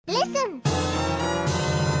Listen!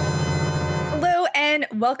 Hello and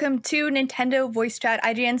welcome to Nintendo Voice Chat,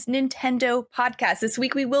 IGN's Nintendo podcast. This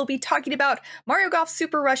week we will be talking about Mario Golf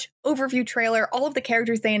Super Rush overview trailer, all of the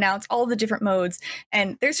characters they announced, all of the different modes,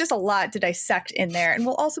 and there's just a lot to dissect in there. And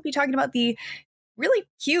we'll also be talking about the really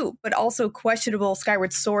cute but also questionable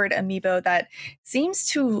Skyward Sword amiibo that seems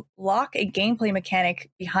to lock a gameplay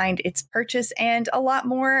mechanic behind its purchase, and a lot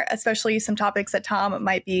more, especially some topics that Tom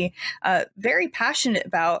might be very passionate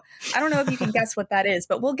about. I don't know if you can guess what that is,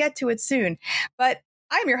 but we'll get to it soon. But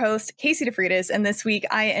I'm your host, Casey DeFreitas, and this week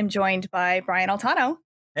I am joined by Brian Altano.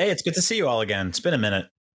 Hey, it's good to see you all again. It's been a minute.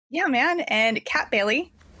 Yeah, man. And Kat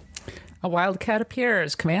Bailey. A wildcat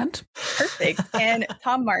appears. Command. Perfect. And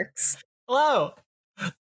Tom Marks. Hello.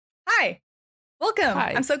 Hi. Welcome.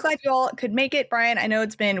 Hi. I'm so glad you all could make it. Brian, I know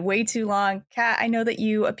it's been way too long. Kat, I know that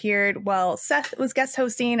you appeared while Seth was guest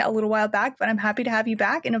hosting a little while back, but I'm happy to have you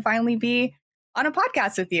back and to finally be on a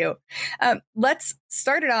podcast with you. Let's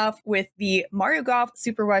start it off with the Mario Golf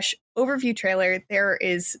Super Rush overview trailer. There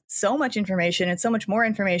is so much information and so much more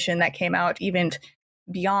information that came out even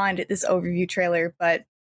beyond this overview trailer, but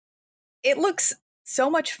it looks so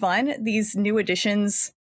much fun. These new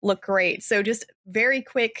additions look great. So just very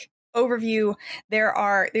quick overview.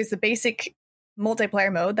 There's the basic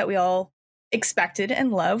multiplayer mode that we all expected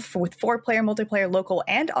and love with 4-player multiplayer local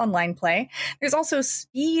and online play. There's also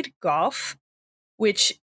Speed Golf,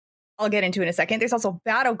 which I'll get into in a second. There's also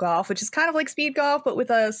Battle Golf, which is kind of like Speed Golf, but with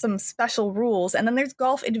some special rules. And then there's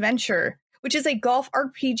Golf Adventure, which is a golf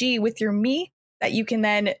RPG with your Mii that you can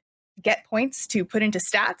then get points to put into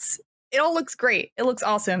stats. It all looks great. It looks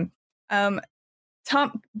awesome.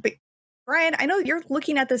 Brian, I know you're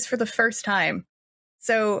looking at this for the first time,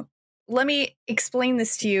 so let me explain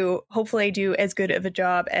this to you. Hopefully I do as good of a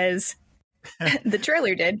job as the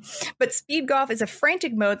trailer did. But Speed Golf is a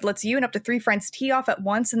frantic mode that lets you and up to 3 friends tee off at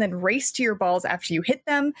once and then race to your balls after you hit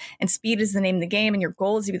them. And speed is the name of the game, and your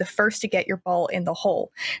goal is to be the first to get your ball in the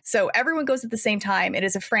hole. So everyone goes at the same time. It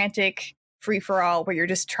is a frantic free-for-all where you're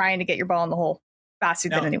just trying to get your ball in the hole faster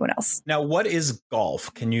than anyone else. Now, what is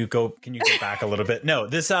golf? Can you go back a little bit? No,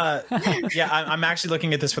 this I'm actually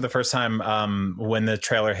looking at this for the first time. When the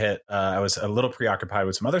trailer hit, I was a little preoccupied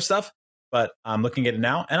with some other stuff, but I'm looking at it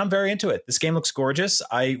now and I'm very into it. This game looks gorgeous.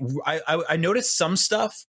 I noticed some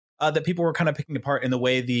stuff that people were kind of picking apart in the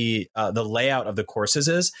way the layout of the courses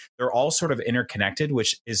is. They're all sort of interconnected,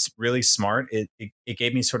 which is really smart. It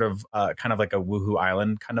gave me sort of kind of like a Woohoo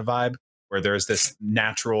Island kind of vibe, where there's this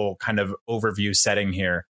natural kind of overview setting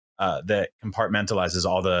here that compartmentalizes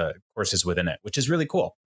all the courses within it, which is really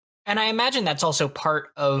cool. And I imagine that's also part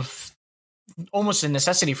of almost a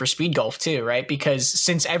necessity for Speed Golf too, right? Because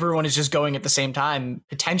since everyone is just going at the same time,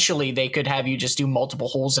 potentially they could have you just do multiple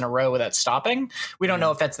holes in a row without stopping. We don't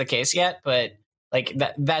know if that's the case yet, but like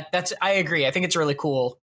that's I agree. I think it's a really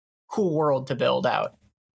cool world to build out.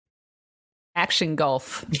 Action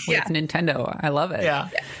golf with Nintendo. I love it. Yeah.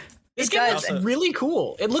 This game looks really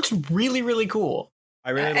cool. It looks really, really cool.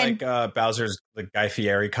 I really like Bowser's Guy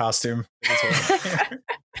Fieri costume.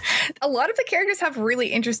 A lot of the characters have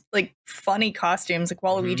really funny costumes, like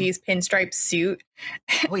Waluigi's pinstripe suit.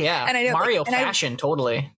 Oh yeah, and I know, Mario fashion,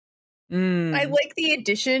 totally. I like the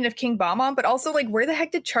addition of King Bob-omb, but also where the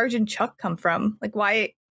heck did Charge and Chuck come from?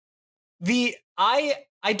 Why?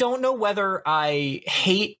 I don't know whether I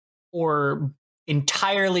hate or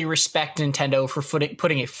entirely respect Nintendo for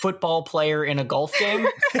putting a football player in a golf game.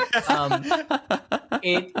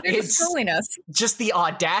 It's trolling us. Just the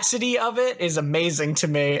audacity of it is amazing to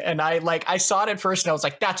me. And I saw it at first and I was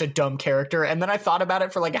like, that's a dumb character. And then I thought about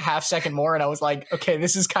it for a half second more and I was like, okay,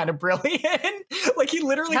 this is kind of brilliant. He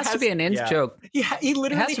literally has to be an in joke. Yeah, he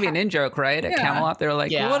literally has to be an in joke, right? At Camelot, they're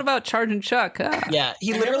like, well, what about Charge and Chuck? Yeah,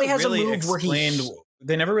 he literally has really a move where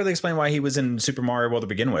they never really explained why he was in Super Mario World to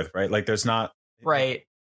begin with, right? There's not. Right.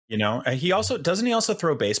 He also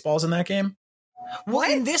throw baseballs in that game?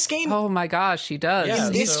 Well, in this game, oh my gosh, he does. Yeah,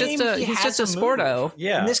 he's just a sporto.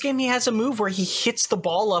 Yeah. In this game, he has a move where he hits the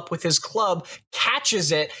ball up with his club,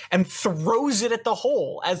 catches it, and throws it at the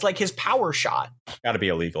hole as his power shot. Got to be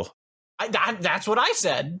illegal. That's what I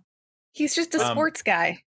said. He's just a sports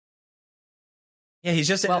guy. Yeah, he's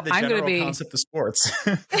just into the general concept of sports.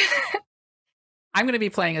 I'm going to be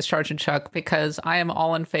playing as Charge and Chuck because I am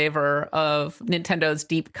all in favor of Nintendo's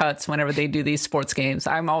deep cuts whenever they do these sports games.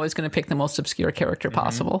 I'm always going to pick the most obscure character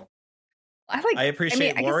possible. I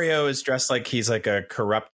appreciate Wario is dressed like he's a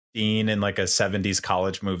corrupt dean in a 70s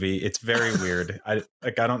college movie. It's very weird. I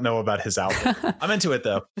don't know about his outfit. I'm into it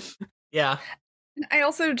though. Yeah. I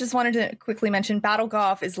also just wanted to quickly mention Battle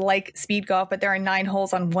Golf is like Speed Golf, but there are 9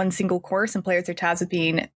 holes on one single course and players are tasked with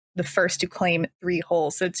being the first to claim 3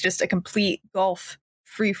 holes. So it's just a complete golf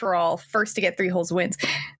free for all. First to get 3 holes wins.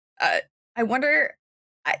 I wonder.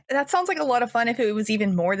 That sounds like a lot of fun if it was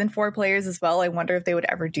even more than 4 players as well. I wonder if they would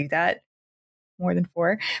ever do that. More than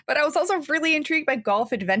 4. But I was also really intrigued by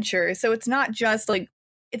Golf Adventure. So it's not just like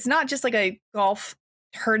a golf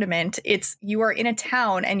tournament. It's you are in a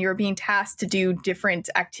town and you're being tasked to do different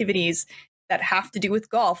activities that have to do with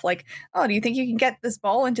golf. Like, oh, do you think you can get this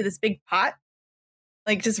ball into this big pot?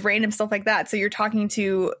 Like just random stuff like that. So you're talking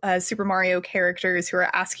to Super Mario characters who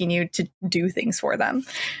are asking you to do things for them.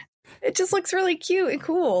 It just looks really cute and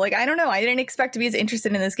cool. Like, I don't know. I didn't expect to be as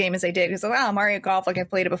interested in this game as I did. Because, wow, Mario Golf, like I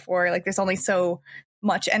played it before. Like, there's only so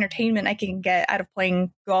much entertainment I can get out of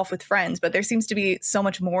playing golf with friends. But there seems to be so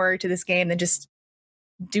much more to this game than just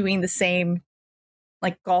doing the same,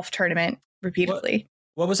 like, golf tournament repeatedly.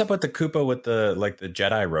 What was up with the Koopa with the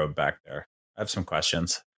Jedi robe back there? I have some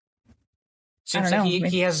questions. Seems like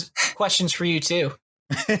he has questions for you, too.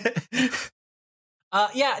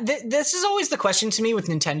 This is always the question to me with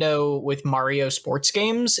Nintendo, with Mario sports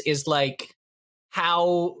games, is like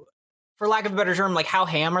how, for lack of a better term, like how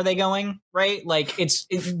ham are they going, right? Like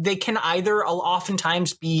they can either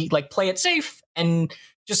oftentimes be like play it safe and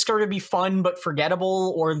just sort of be fun but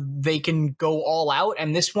forgettable, or they can go all out.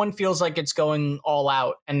 And this one feels like it's going all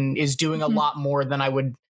out and is doing a lot more than I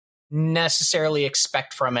would necessarily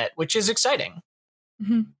expect from it, which is exciting.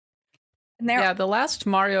 Mm-hmm. Yeah, the last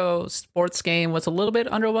Mario sports game was a little bit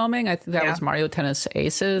underwhelming. I think that was Mario Tennis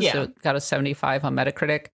Aces. Yeah. It got a 75 on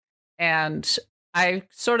Metacritic. And I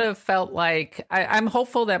sort of felt like I'm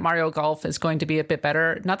hopeful that Mario Golf is going to be a bit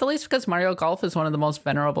better, not the least because Mario Golf is one of the most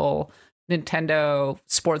venerable Nintendo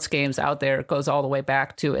sports games out there. It goes all the way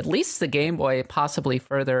back to at least the Game Boy, possibly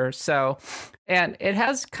further. So, and it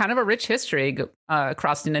has kind of a rich history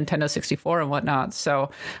across the Nintendo 64 and whatnot.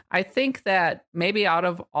 So I think that maybe out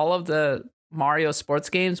of all of the Mario sports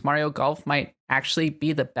games, Mario Golf might actually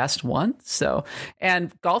be the best one. So,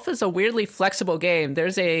 and golf is a weirdly flexible game.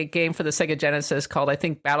 There's a game for the Sega Genesis called, I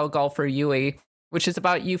think, Battle Golfer Yui, which is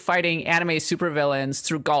about you fighting anime supervillains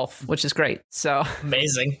through golf, which is great. So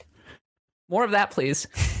amazing. More of that, please.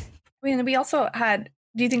 I mean, we also had,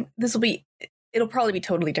 do you think this will be, it'll probably be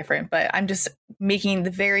totally different, but I'm just making the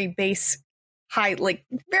very base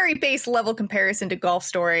very base level comparison to Golf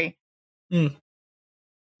Story. Did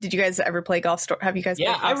you guys ever play Golf Story? Have you guys played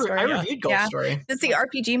Golf Story? I reviewed Golf Story. Does the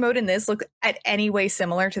RPG mode in this look at any way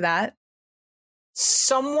similar to that?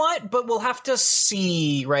 Somewhat, but we'll have to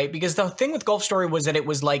see, right? Because the thing with Golf Story was that it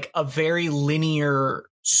was like a very linear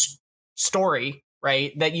story,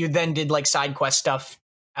 right? That you then did like side quest stuff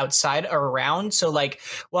outside or around. So like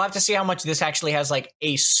we'll have to see how much this actually has like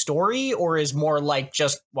a story or is more like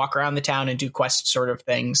just walk around the town and do quest sort of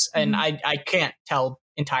things. And I can't tell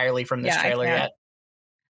entirely from this trailer yet.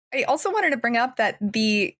 I also wanted to bring up that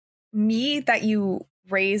the Mii that you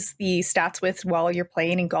raise the stats with while you're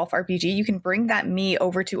playing in Golf RPG, you can bring that Mii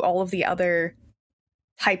over to all of the other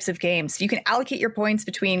types of games. You can allocate your points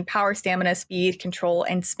between power, stamina, speed, control,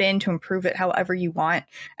 and spin to improve it however you want,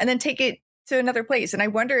 and then take it to another place. And I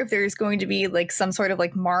wonder if there's going to be like some sort of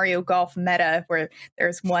like Mario Golf meta where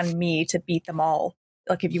there's one Mii to beat them all.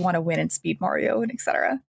 Like if you want to win in Speed Mario and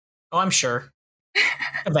etc. Oh, I'm sure.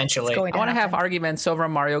 Eventually. I want to have arguments over a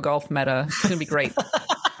Mario Golf meta. It's going to be great.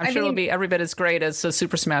 I'm sure it'll be every bit as great as the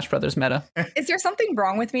Super Smash Brothers meta. Is there something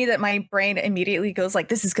wrong with me that my brain immediately goes like,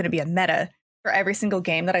 this is going to be a meta for every single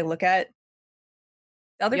game that I look at?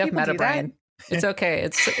 Other people meta do brain. That? It's okay.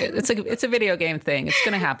 It's a video game thing. It's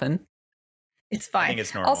going to happen. It's fine. I think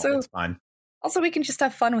it's normal. It's fine. Also, we can just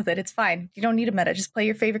have fun with it. It's fine. You don't need a meta. Just play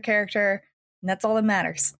your favorite character, and that's all that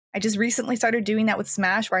matters. I just recently started doing that with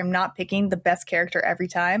Smash, where I'm not picking the best character every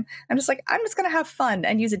time. I'm just like, I'm just going to have fun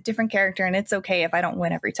and use a different character, and it's okay if I don't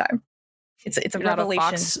win every time. It's a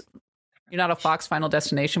revelation. You're not a Fox Final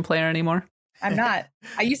Destination player anymore? I'm not.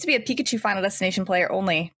 I used to be a Pikachu Final Destination player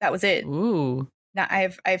only. That was it. Ooh. Now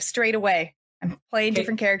I've strayed away. I'm playing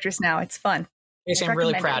different characters now. It's fun. Yes, I'm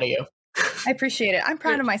really proud of you. I appreciate it. I'm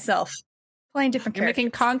proud of myself. Playing different characters. You're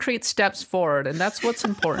making concrete steps forward, and that's what's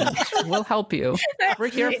important. We'll help you. We're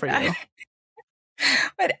here for you.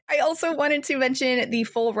 But I also wanted to mention the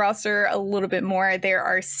full roster a little bit more. There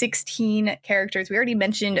are 16 characters. We already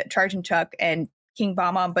mentioned Charge and Chuck and King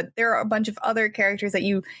Bomb, but there are a bunch of other characters that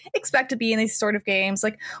you expect to be in these sort of games,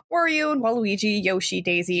 like Wario and Waluigi, Yoshi,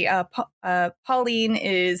 Daisy. Pauline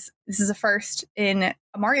this is a first in a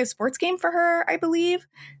Mario sports game for her, I believe.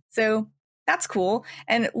 So that's cool.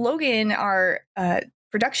 And Logan, our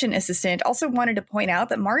production assistant, also wanted to point out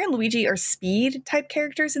that Mario and Luigi are speed type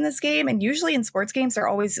characters in this game. And usually in sports games, they're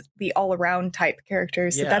always the all around type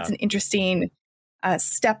characters. So that's an interesting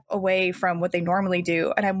step away from what they normally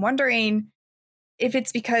do. And I'm wondering if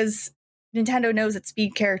it's because Nintendo knows that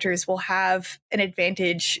speed characters will have an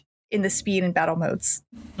advantage in the speed and battle modes.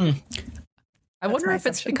 I wonder if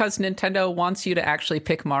it's because Nintendo wants you to actually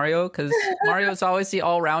pick Mario, because Mario is always the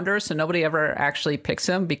all-rounder, so nobody ever actually picks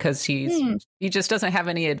him because he just doesn't have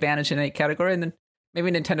any advantage in any category. And then maybe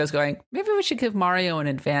Nintendo's going, maybe we should give Mario an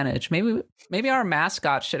advantage. Maybe our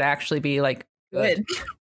mascot should actually be like good.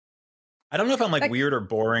 I don't know if I'm like weird or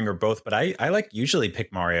boring or both, but I like usually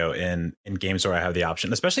pick Mario in games where I have the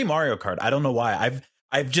option, especially Mario Kart. I don't know why.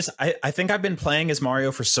 I think I've been playing as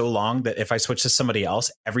Mario for so long that if I switch to somebody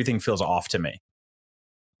else, everything feels off to me.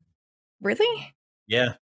 Really?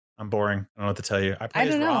 Yeah, I'm boring. I don't know what to tell you. I play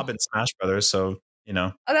as Rob in Smash Brothers, so you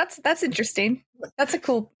know. Oh, that's interesting. That's a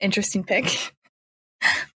cool, interesting pick.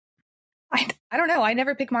 I don't know. I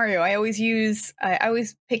never pick Mario. I always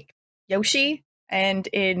pick Yoshi, and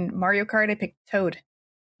in Mario Kart, I pick Toad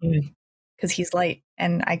because he's light,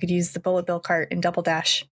 and I could use the Bullet Bill cart in Double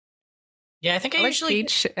Dash. Yeah, I think I usually like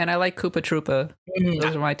Peach and I like Koopa Troopa.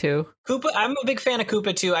 Those are my two. Koopa, I'm a big fan of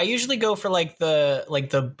Koopa too. I usually go for like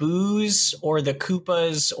the Boos or the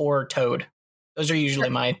Koopas or Toad. Those are usually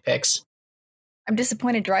my picks. I'm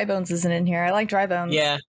disappointed Dry Bones isn't in here. I like Dry Bones.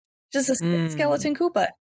 Yeah, just a skeleton Koopa.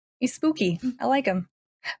 He's spooky. I like him.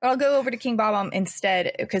 But I'll go over to King Bob-omb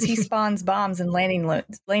instead because he spawns bombs and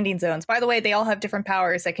landing zones. By the way, they all have different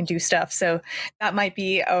powers that can do stuff, so that might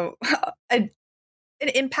be an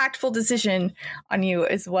impactful decision on you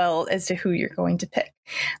as well as to who you're going to pick.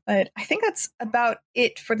 But I think that's about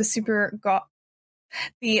it for the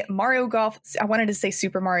Mario Golf. I wanted to say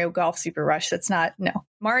Super Mario Golf Super Rush. That's not, no.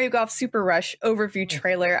 Mario Golf Super Rush overview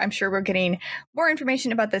trailer. I'm sure we're getting more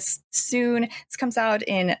information about this soon. This comes out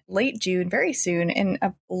in late June, very soon, in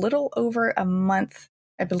a little over a month,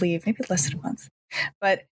 I believe, maybe less than a month.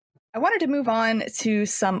 But I wanted to move on to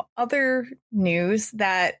some other news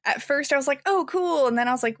that at first I was like, oh, cool. And then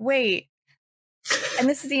I was like, wait. And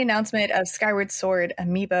this is the announcement of Skyward Sword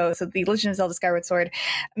Amiibo. So the Legend of Zelda Skyward Sword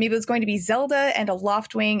Amiibo is going to be Zelda and a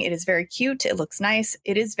Loftwing. It is very cute. It looks nice.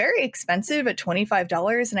 It is very expensive at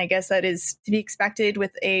 $25. And I guess that is to be expected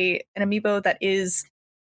with an Amiibo that is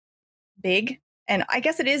big. And I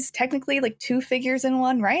guess it is technically like two figures in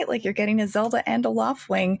one, right? Like you're getting a Zelda and a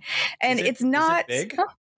Loftwing. And it's not big.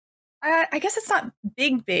 I guess it's not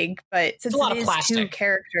big, but since it is two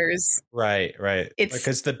characters, right? It's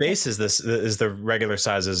because the base is the regular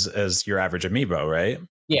size as your average Amiibo, right?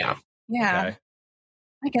 Yeah. Okay.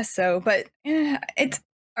 I guess so, but it's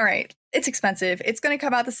all right. It's expensive. It's going to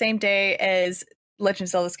come out the same day as Legend of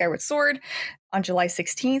Zelda Skyward Sword on July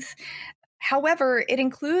 16th. However, it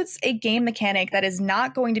includes a game mechanic that is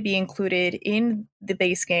not going to be included in the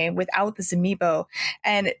base game without this Amiibo,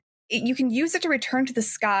 and you can use it to return to the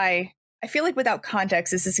sky. I feel like without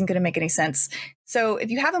context, this isn't going to make any sense. So if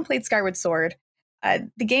you haven't played Skyward Sword,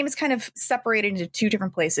 the game is kind of separated into two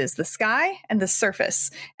different places, the sky and the surface.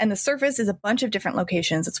 And the surface is a bunch of different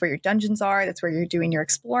locations. That's where your dungeons are. That's where you're doing your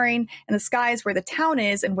exploring. And the sky is where the town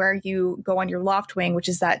is and where you go on your Loftwing, which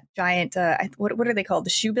is that giant, what are they called? The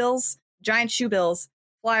shoe bills? Giant shoe bills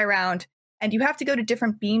fly around. And you have to go to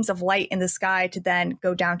different beams of light in the sky to then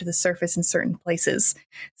go down to the surface in certain places.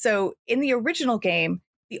 So in the original game,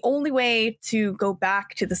 the only way to go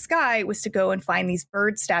back to the sky was to go and find these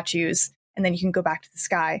bird statues. And then you can go back to the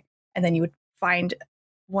sky. And then you would find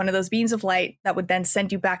one of those beams of light that would then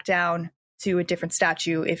send you back down to a different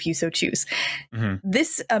statue if you so choose. Mm-hmm.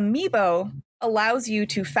 This Amiibo allows you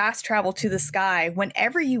to fast travel to the sky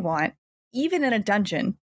whenever you want, even in a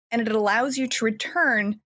dungeon. And it allows you to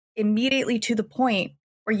return immediately to the point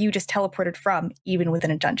where you just teleported from, even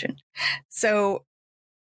within a dungeon. So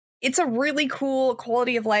it's a really cool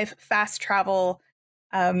quality of life, fast travel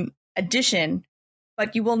addition,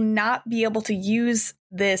 but you will not be able to use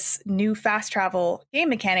this new fast travel game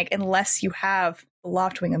mechanic unless you have the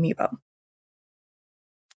Loftwing Amiibo.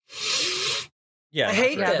 Yeah, I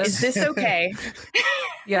hate this. Is this okay?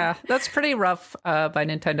 Yeah, that's pretty rough by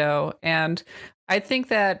Nintendo. And I think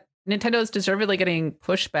that Nintendo is deservedly getting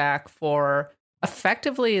pushback for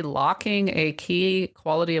effectively locking a key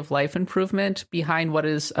quality of life improvement behind what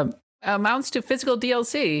is amounts to physical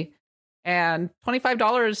DLC. And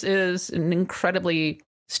 $25 is an incredibly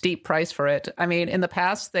steep price for it. I mean, in the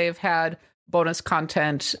past, they've had bonus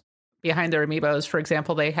content behind their Amiibos. For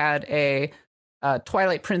example, they had a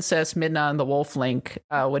Twilight Princess Midna and the Wolf Link,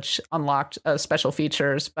 which unlocked special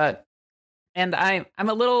features. And I'm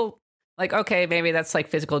a little like, okay, maybe that's like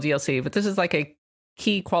physical DLC, but this is like a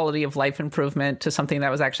key quality of life improvement to something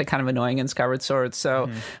that was actually kind of annoying in Skyward Sword.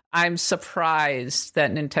 So I'm surprised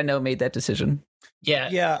that Nintendo made that decision.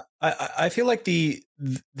 Yeah. I feel like the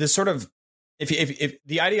sort of, if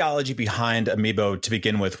the ideology behind Amiibo to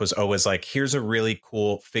begin with was always like, here's a really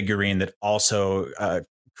cool figurine that also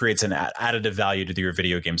creates an additive value to your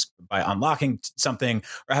video games by unlocking something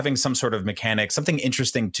or having some sort of mechanic, something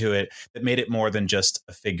interesting to it that made it more than just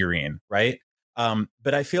a figurine, right?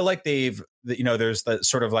 But I feel like there's the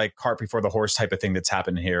sort of like cart before the horse type of thing that's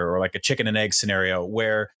happened here, or like a chicken and egg scenario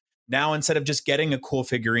where now instead of just getting a cool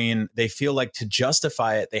figurine, they feel like to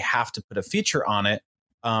justify it, they have to put a feature on it.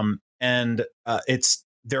 And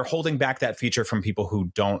they're holding back that feature from people who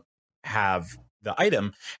don't have the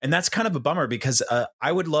item. And that's kind of a bummer because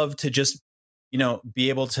I would love to just, be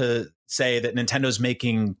able to say that Nintendo's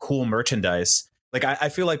making cool merchandise. Like I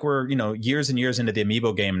feel like we're, years and years into the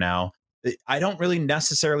Amiibo game now. I don't really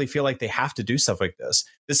necessarily feel like they have to do stuff like this.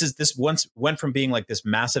 This once went from being like this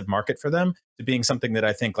massive market for them to being something that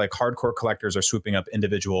I think like hardcore collectors are swooping up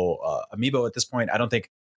individual Amiibo at this point. I don't think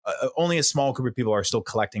only a small group of people are still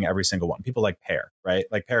collecting every single one. People like Pear, right?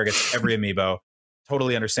 Like Pear gets every Amiibo.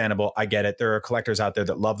 Totally understandable. I get it. There are collectors out there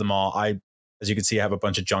that love them all. As you can see, I have a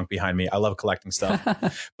bunch of junk behind me. I love collecting stuff.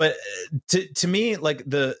 But to me, like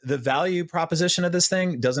the value proposition of this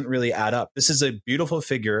thing doesn't really add up. This is a beautiful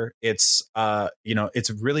figure. It's it's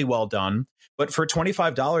really well done. But for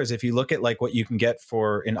 $25, if you look at like what you can get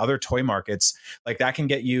for in other toy markets, like that can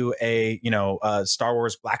get you a Star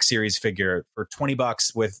Wars Black Series figure for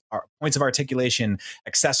 $20 with points of articulation,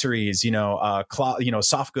 accessories,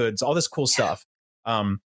 soft goods, all this cool stuff.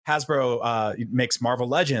 Hasbro makes Marvel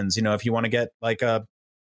Legends. If you want to get like a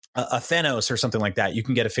Thanos or something like that, you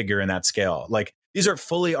can get a figure in that scale. Like these are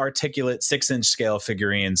fully articulate 6-inch scale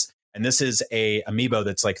figurines. And this is a Amiibo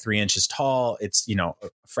that's like 3 inches tall. It's, a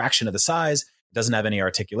fraction of the size. It doesn't have any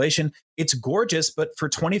articulation. It's gorgeous. But for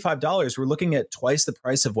 $25, we're looking at twice the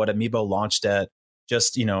price of what Amiibo launched at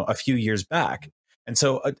just, a few years back. And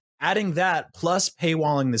so adding that plus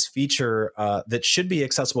paywalling this feature that should be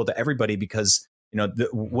accessible to everybody because,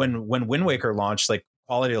 when Wind Waker launched, like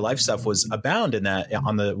quality of life stuff was abound in that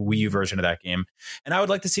on the Wii U version of that game. And I would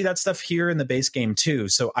like to see that stuff here in the base game too.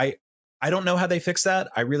 So I don't know how they fix that.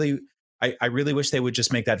 I really wish they would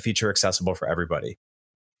just make that feature accessible for everybody.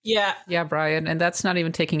 Yeah, Brian, and that's not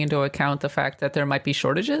even taking into account the fact that there might be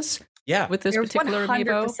shortages. Yeah, with this particular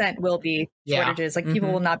 100% will be shortages. Like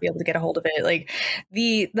people will not be able to get a hold of it. Like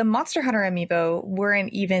the Monster Hunter Amiibo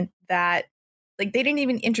weren't even that. Like they didn't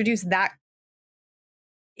even introduce that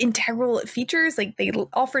integral features. Like they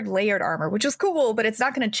offered layered armor, which is cool, but it's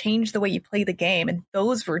not going to change the way you play the game. And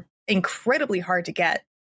those were incredibly hard to get.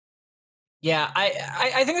 Yeah,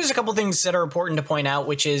 I think there's a couple things that are important to point out,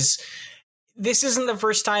 which is this isn't the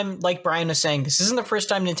first time, like Brian was saying, this isn't the first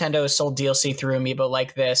time Nintendo has sold DLC through Amiibo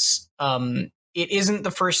like this. It isn't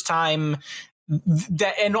the first time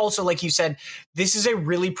that, and also, like you said, this is a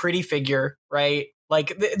really pretty figure, right?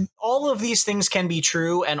 Like all of these things can be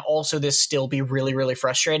true, and also this still be really, really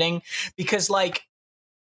frustrating because, like,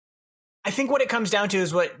 I think what it comes down to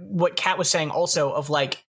is what Kat was saying also of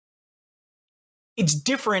like, it's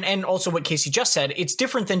different, and also what Casey just said, it's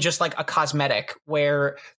different than just like a cosmetic,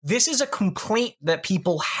 where this is a complaint that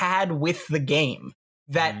people had with the game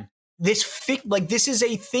that this is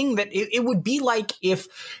a thing that it would be like if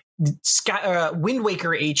Wind Waker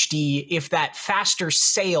HD, if that faster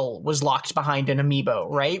sail was locked behind an Amiibo,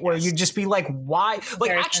 right? Yes. Where you'd just be like, why?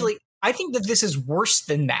 Like, actually, I think that this is worse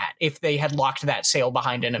than that if they had locked that sail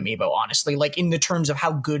behind an Amiibo, honestly, like in the terms of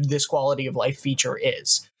how good this quality of life feature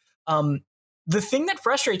is. The thing that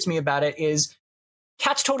frustrates me about it is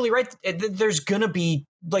Kat's totally right. There's going to be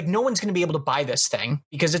like, no one's going to be able to buy this thing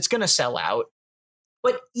because it's going to sell out.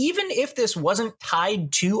 But even if this wasn't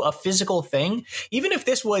tied to a physical thing, even if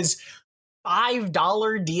this was $5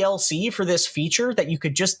 DLC for this feature that you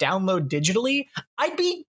could just download digitally, I'd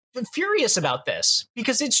be furious about this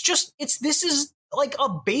because this is like a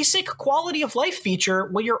basic quality of life feature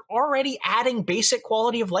where you're already adding basic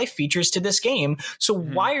quality of life features to this game. So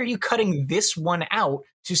why are you cutting this one out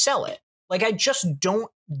to sell it? Like, I just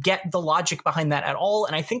don't get the logic behind that at all.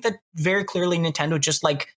 And I think that very clearly Nintendo just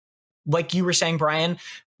like you were saying, Brian,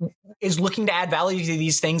 is looking to add value to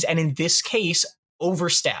these things, and in this case,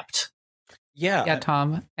 overstepped. Yeah,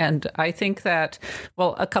 Tom. And I think that,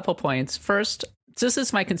 well, a couple points. First, this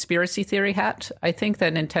is my conspiracy theory hat. I think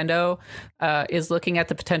that Nintendo is looking at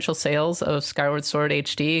the potential sales of Skyward Sword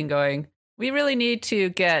HD and going, we really need to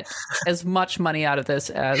get as much money out of this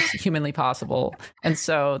as humanly possible. And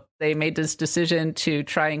so they made this decision to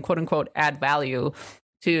try and quote unquote add value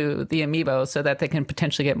to the amiibo so that they can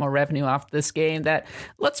potentially get more revenue off this game that,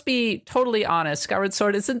 let's be totally honest, Skyward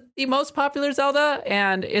Sword isn't the most popular Zelda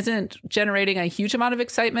and isn't generating a huge amount of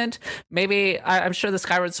excitement. Maybe I'm sure the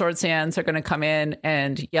Skyward Sword fans are going to come in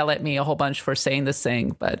and yell at me a whole bunch for saying this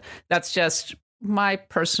thing, but that's just my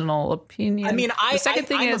personal opinion. I mean, I'm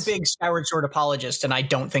a big Skyward Sword apologist, and I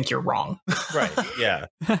don't think you're wrong. Right, yeah.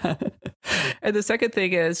 And the second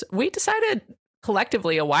thing is, we decided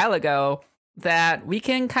collectively a while ago that we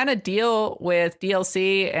can kind of deal with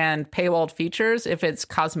DLC and paywalled features if it's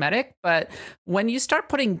cosmetic, but when you start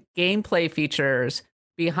putting gameplay features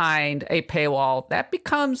behind a paywall, that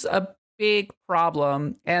becomes a big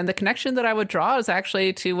problem. And the connection that I would draw is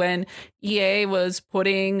actually to when EA was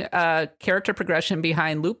putting character progression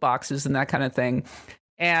behind loot boxes and that kind of thing.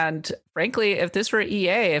 And frankly, if this were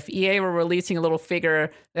EA, if EA were releasing a little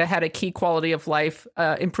figure that had a key quality of life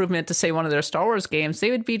improvement to, say, one of their Star Wars games,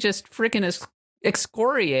 they would be just freaking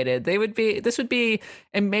excoriated. This would be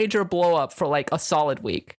a major blow up for like a solid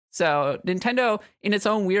week. So Nintendo, in its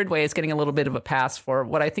own weird way, is getting a little bit of a pass for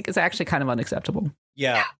what I think is actually kind of unacceptable.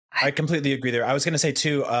 Yeah, I completely agree there. I was going to say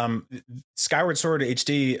too, Skyward Sword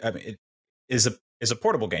HD is a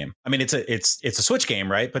portable game. I mean, it's a Switch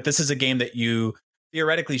game, right? But this is a game that you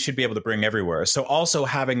theoretically should be able to bring everywhere. So also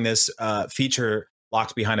having this feature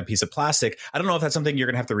locked behind a piece of plastic, I don't know if that's something you're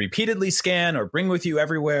going to have to repeatedly scan or bring with you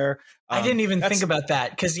everywhere. I didn't even think about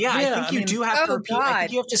that because I think you do have to repeat. I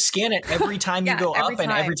think you have to scan it every time you go up and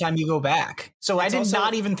every time you go back. So I did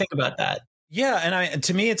not even think about that. Yeah, and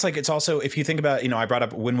to me, it's like, it's also, if you think about, I brought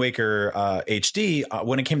up Wind Waker HD.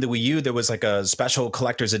 When it came to Wii U, there was like a special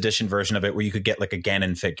collector's edition version of it where you could get like a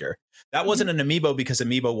Ganon figure. That wasn't an amiibo because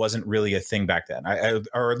amiibo wasn't really a thing back then,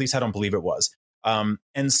 or at least I don't believe it was.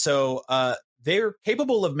 And so they're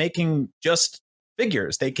capable of making just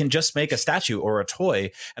figures. They can just make a statue or a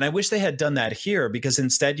toy. And I wish they had done that here, because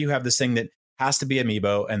instead you have this thing that has to be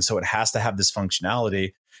amiibo, and so it has to have this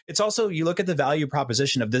functionality. It's also, you look at the value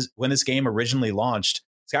proposition of this. When this game originally launched,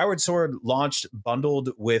 Skyward Sword launched bundled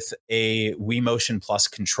with a Wii Motion Plus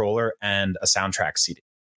controller and a soundtrack CD.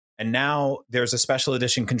 And now there's a special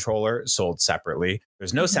edition controller sold separately.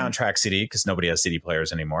 There's no soundtrack CD because nobody has CD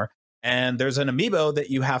players anymore. And there's an amiibo that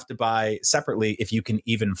you have to buy separately if you can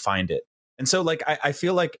even find it. And so like, I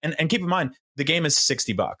feel like, and keep in mind, the game is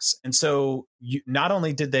 $60. And so not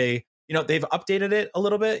only did they, they've updated it a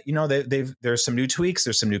little bit. There's some new tweaks.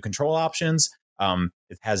 There's some new control options.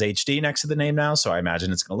 It has HD next to the name now, so I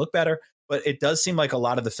imagine it's going to look better. But it does seem like a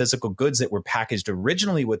lot of the physical goods that were packaged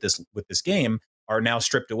originally with this game are now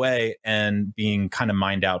stripped away and being kind of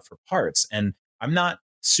mined out for parts. And I'm not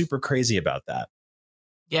super crazy about that.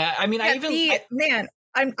 Yeah, I mean,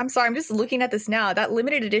 I'm sorry. I'm just looking at this now. That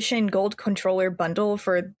limited edition gold controller bundle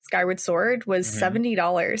for Skyward Sword was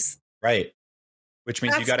 $70. Right. Which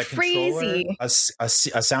means you got a controller, a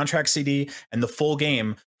soundtrack CD, and the full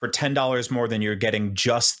game for $10 more than you're getting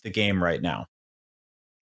just the game right now.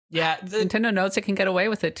 Yeah, Nintendo knows it can get away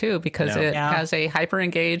with it too, because it has a hyper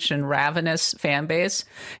engaged and ravenous fan base,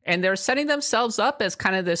 and they're setting themselves up as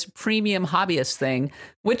kind of this premium hobbyist thing,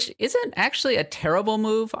 which isn't actually a terrible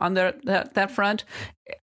move on that front.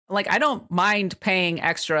 Like, I don't mind paying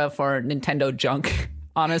extra for Nintendo junk,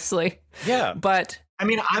 honestly. Yeah, but I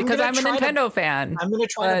mean, I'm a Nintendo fan. I'm going to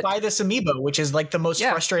try to buy this amiibo, which is like the most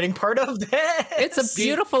frustrating part of this. It's a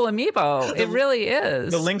beautiful amiibo. It really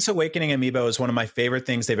is. The Link's Awakening amiibo is one of my favorite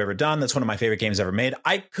things they've ever done. That's one of my favorite games ever made.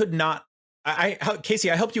 I could not. Casey,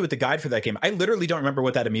 I helped you with the guide for that game. I literally don't remember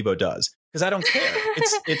what that amiibo does because I don't care.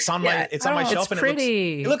 It's on my shelf, and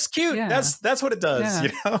it looks cute. Yeah. That's what it does.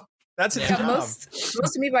 That's its job. Most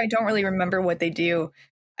amiibo, I don't really remember what they do.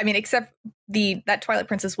 I mean, except that Twilight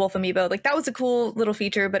Princess Wolf amiibo, like that was a cool little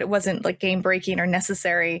feature, but it wasn't like game breaking or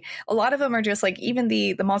necessary. A lot of them are just like, even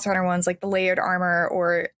the Monster Hunter ones, like the layered armor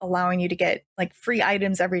or allowing you to get like free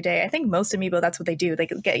items every day. I think most amiibo, that's what they do. They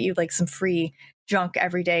get you like some free junk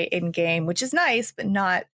every day in game, which is nice, but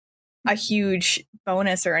not a huge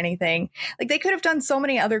bonus or anything. Like, they could have done so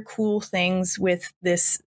many other cool things with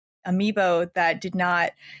this amiibo that did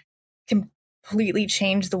not completely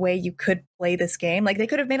change the way you could play this game. Like, they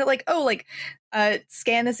could have made it like,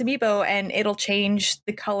 scan this amiibo and it'll change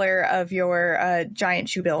the color of your giant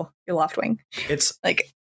shoebill, your Loftwing. It's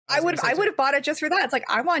like, I would have bought it just for that. It's like,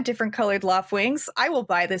 I want different colored Loftwings. I will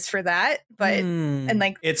buy this for that. But and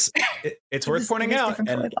like, it's worth pointing out,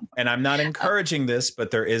 and I'm not encouraging this,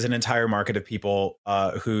 but there is an entire market of people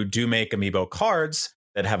who do make amiibo cards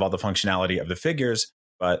that have all the functionality of the figures,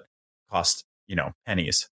 but cost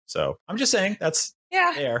pennies. So I'm just saying that's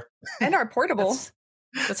there. And are portable.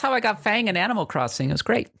 That's how I got Fang in Animal Crossing. It was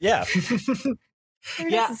great. Yeah.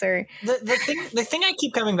 necessary. The thing I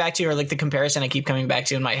keep coming back to, or like the comparison I keep coming back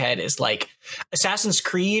to in my head, is like Assassin's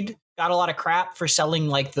Creed got a lot of crap for selling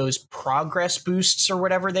like those progress boosts or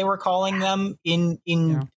whatever they were calling them in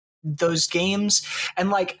those games, and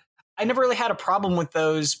like I never really had a problem with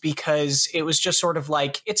those because it was just sort of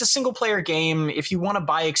like, it's a single player game. If you want to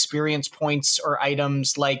buy experience points or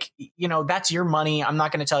items, like, you know, that's your money. I'm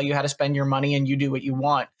not going to tell you how to spend your money, and you do what you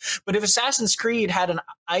want. But if Assassin's Creed had an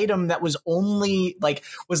item that was only like,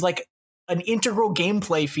 was like an integral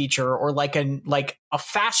gameplay feature, or like a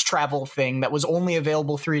fast travel thing that was only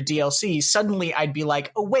available through a DLC, suddenly I'd be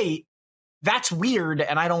like, oh wait, that's weird,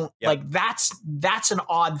 and I don't like that's an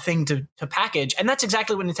odd thing to package, and that's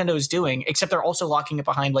exactly what Nintendo is doing, except they're also locking it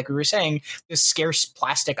behind, like we were saying, this scarce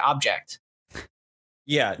plastic object.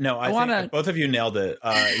 Yeah, no, I think both of you nailed it.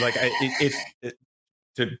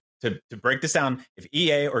 To break this down, if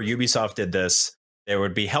EA or Ubisoft did this, there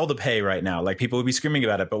would be hell to pay right now. Like, people would be screaming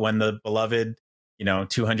about it. But when the beloved,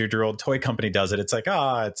 200-year-old toy company does it, it's like,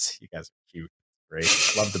 it's you guys are cute,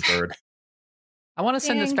 great, love the bird. I want to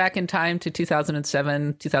send this back in time to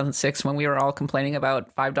 2007, 2006, when we were all complaining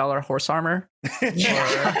about $5 horse armor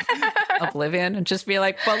or Oblivion, and just be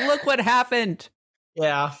like, but look what happened.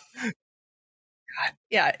 Yeah.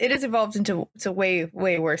 Yeah, it has evolved into way,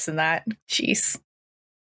 way worse than that. Jeez.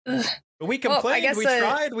 Ugh. But we complained.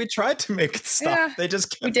 We tried to make it stop. Yeah, they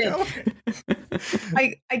just kept going.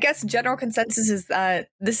 I guess general consensus is that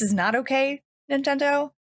this is not okay,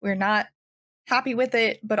 Nintendo. We're not happy with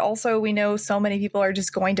it, but also we know so many people are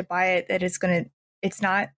just going to buy it that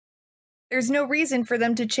there's no reason for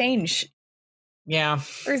them to change. Yeah.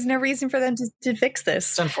 There's no reason for them to fix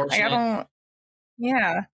this. It's unfortunate.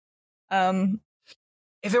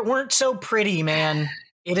 If it weren't so pretty, man,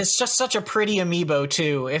 it is just such a pretty amiibo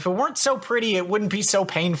too. If it weren't so pretty, it wouldn't be so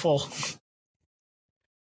painful.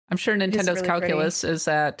 I'm sure Nintendo's really calculus is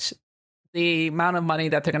that the amount of money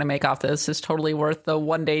that they're going to make off this is totally worth the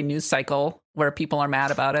one-day news cycle where people are mad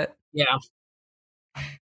about it. Yeah.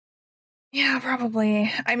 Yeah,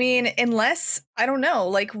 probably. I mean, unless, I don't know,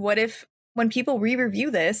 like, what if when people re-review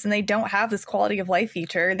this and they don't have this quality of life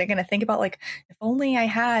feature, they're going to think about, like, if only I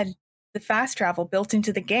had the fast travel built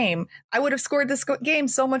into the game, I would have scored this game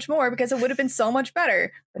so much more because it would have been so much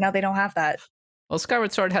better. But now they don't have that. Well,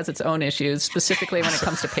 Skyward Sword has its own issues, specifically when it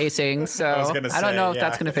comes to pacing, so I don't know if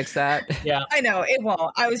that's going to fix that. Yeah, I know, it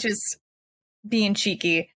won't. I was just being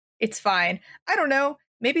cheeky. It's fine. I don't know.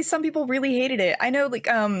 Maybe some people really hated it. I know, like,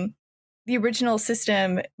 the original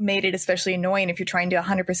system made it especially annoying if you're trying to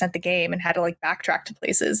 100% the game and had to, like, backtrack to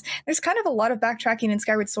places. There's kind of a lot of backtracking in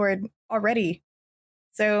Skyward Sword already.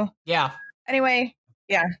 So, yeah. Anyway,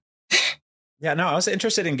 yeah. Yeah, no, I was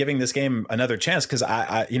interested in giving this game another chance because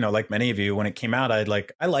I, like many of you, when it came out, I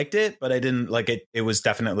liked it, but I didn't like it. It was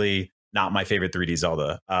definitely not my favorite 3D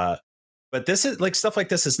Zelda. But this is like stuff like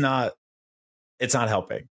this is not. It's not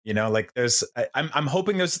helping. Like I'm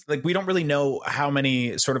hoping there's like we don't really know how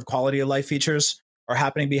many sort of quality of life features are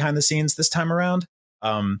happening behind the scenes this time around.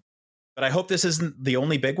 But I hope this isn't the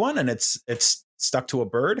only big one, and it's stuck to a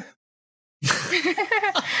bird.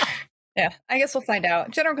 Yeah, I guess we'll find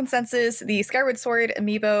out. General consensus, the Skyward Sword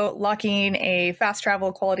amiibo locking a fast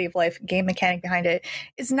travel quality of life game mechanic behind it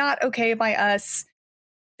is not okay by us.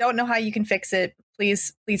 Don't know how you can fix it.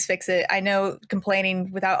 Please fix it. I know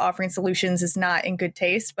complaining without offering solutions is not in good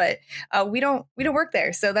taste, but we don't work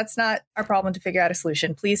there, so that's not our problem to figure out a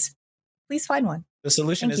solution. Please find one. The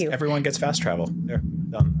solution is everyone gets fast travel. There,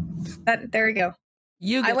 done. There we go.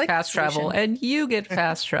 You get fast travel, and you get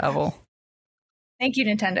fast travel. Thank you,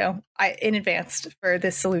 Nintendo, in advance for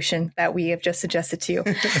this solution that we have just suggested to you.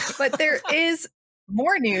 But there is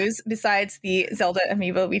more news besides the Zelda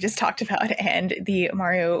amiibo we just talked about and the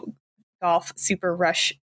Mario Golf Super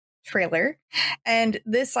Rush trailer. And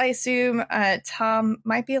this, I assume, Tom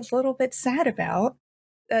might be a little bit sad about.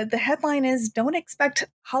 The headline is, don't expect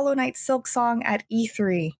Hollow Knight Silksong at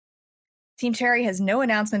E3. Team Cherry has no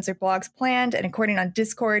announcements or blogs planned, and according on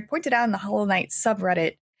Discord, pointed out in the Hollow Knight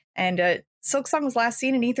subreddit. And Silksong was last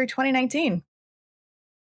seen in E3 2019.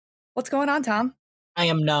 What's going on, Tom? I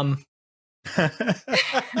am numb.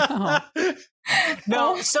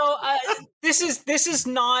 No, so this is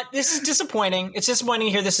disappointing. It's disappointing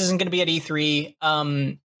to hear this isn't going to be at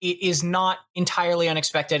E3. It is not entirely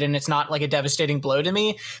unexpected, and it's not like a devastating blow to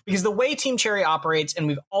me, because the way Team Cherry operates, and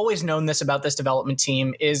we've always known this about this development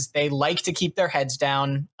team, is they like to keep their heads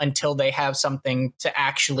down until they have something to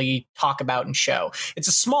actually talk about and show. It's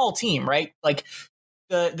a small team, right? Like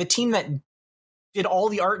the team that did all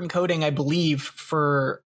the art and coding, I believe,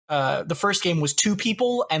 for the first game was 2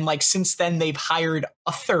 people, and like since then they've hired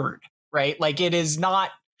a third, right? Like it is not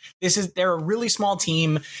They're a really small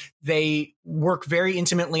team. They work very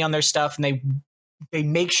intimately on their stuff, and they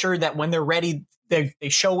make sure that when they're ready, they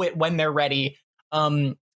show it when they're ready.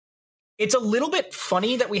 It's a little bit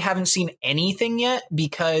funny that we haven't seen anything yet,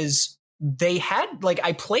 because they had, like,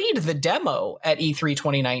 I played the demo at E3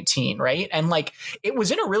 2019, right? And like, it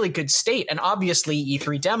was in a really good state. And obviously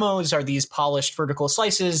E3 demos are these polished vertical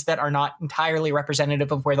slices that are not entirely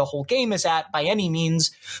representative of where the whole game is at by any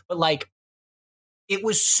means. But like, it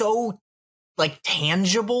was so like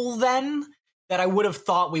tangible then that I would have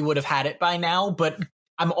thought we would have had it by now. But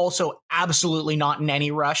I'm also absolutely not in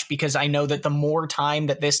any rush, because I know that the more time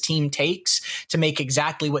that this team takes to make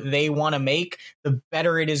exactly what they want to make, the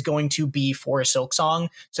better it is going to be for Silksong.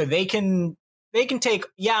 So they can take,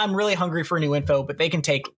 I'm really hungry for new info, but they can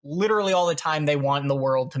take literally all the time they want in the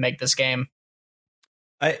world to make this game.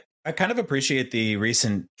 I kind of appreciate the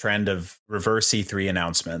recent trend of reverse E3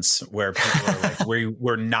 announcements, where people are like,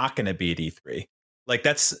 we're not going to be at E3. Like,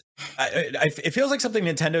 it feels like something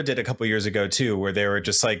Nintendo did a couple years ago too, where they were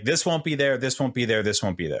just like, this won't be there, this won't be there, this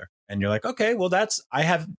won't be there. And you're like, okay, well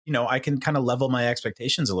I can kind of level my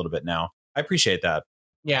expectations a little bit now. I appreciate that.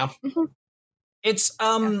 Yeah. It's,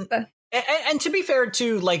 and to be fair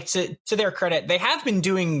too, like to their credit, they have been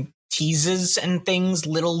doing teases and things,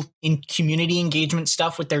 little in community engagement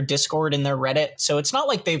stuff with their Discord and their Reddit. So it's not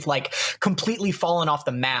like they've like completely fallen off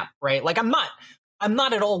the map, right? Like, I'm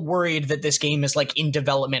not at all worried that this game is like in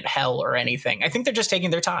development hell or anything. I think they're just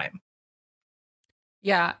taking their time.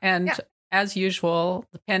 Yeah. And as usual,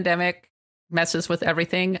 the pandemic messes with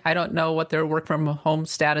everything. I don't know what their work from home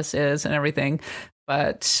status is and everything,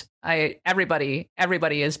 but everybody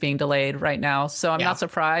is being delayed right now. So I'm not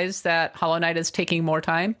surprised that Hollow Knight is taking more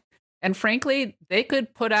time. And frankly, they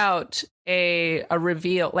could put out a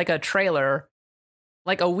reveal, like a trailer,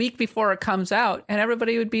 like a week before it comes out, and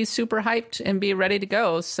everybody would be super hyped and be ready to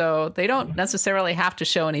go. So they don't necessarily have to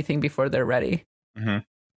show anything before they're ready. Mm-hmm.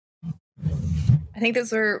 I think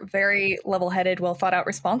those are very level-headed, well-thought-out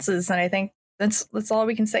responses, and I think that's all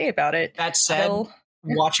we can say about it. That said,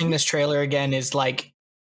 watching this trailer again is like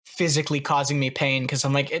physically causing me pain, because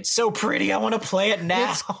I'm like, it's so pretty, I want to play it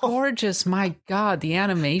now. It's gorgeous. My God, the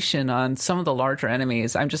animation on some of the larger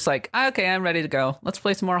enemies. I'm just like, okay, I'm ready to go. Let's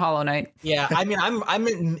play some more Hollow Knight. Yeah, I mean, I'm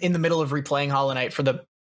in the middle of replaying Hollow Knight for the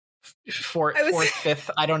fourth,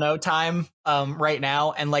 fifth, I don't know, time right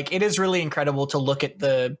now, and like, it is really incredible to look at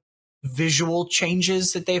the visual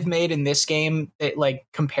changes that they've made in this game. It, like,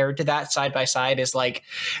 compared to that side by side, is like,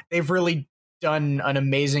 they've really done an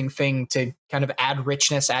amazing thing to kind of add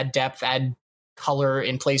richness, add depth, add color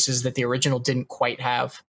in places that the original didn't quite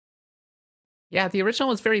have. Yeah, the original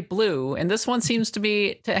was very blue, and this one seems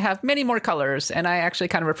to have many more colors, and I actually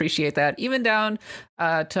kind of appreciate that. Even down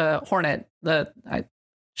to Hornet,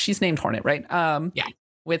 she's named Hornet, right? Yeah.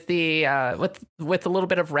 With the with a little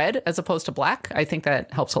bit of red as opposed to black, I think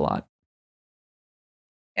that helps a lot.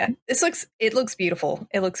 Yeah, it looks beautiful.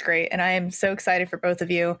 It looks great. And I am so excited for both of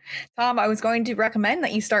you. Tom, I was going to recommend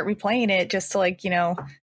that you start replaying it just to, like,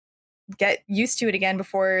 get used to it again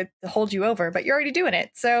before to hold you over, but you're already doing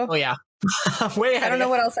it. So, oh yeah. Way ahead. I don't know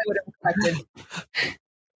what else I would have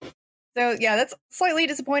expected. So yeah, that's slightly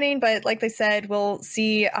disappointing, but like they said, we'll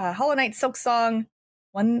see Hollow Knight Silksong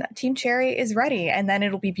when Team Cherry is ready, and then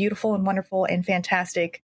it'll be beautiful and wonderful and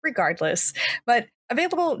fantastic regardless. But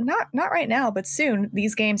available not right now, but soon.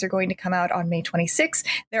 These games are going to come out on May 26th.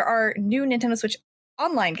 There are new Nintendo Switch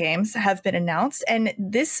Online games have been announced, and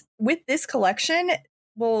with this collection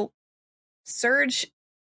will surge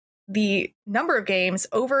the number of games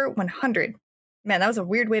over 100. Man, that was a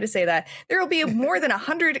weird way to say that. There will be more than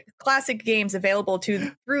 100 classic games available through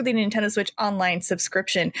the Nintendo Switch Online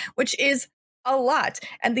subscription, which is a lot.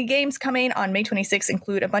 And the games coming on May 26th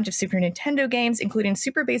include a bunch of Super Nintendo games, including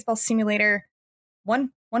Super Baseball Simulator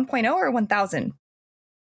 1.0 or 1000.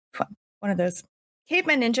 One of those.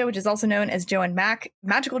 Caveman Ninja, which is also known as Joe and Mac,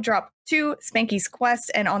 Magical Drop 2, Spanky's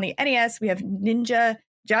Quest, and on the NES, we have Ninja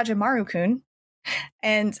Jajamaru-kun.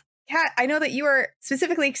 And Kat, I know that you are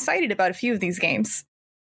specifically excited about a few of these games.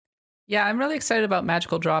 Yeah, I'm really excited about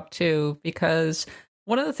Magical Drop 2, because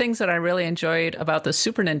one of the things that I really enjoyed about the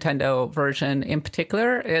Super Nintendo version in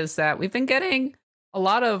particular is that we've been getting a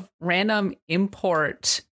lot of random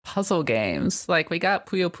import puzzle games. Like, we got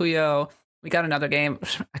Puyo Puyo, we got another game,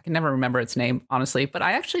 I can never remember its name, honestly, but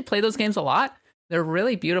I actually play those games a lot. They're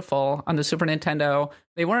really beautiful on the Super Nintendo.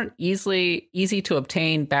 They weren't easy to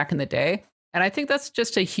obtain back in the day, and I think that's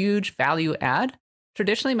just a huge value add.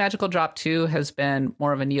 Traditionally, Magical Drop 2 has been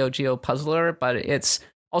more of a Neo Geo puzzler, but it's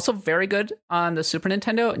Also very good on the Super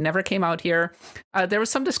Nintendo. It never came out here. There was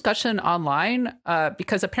some discussion online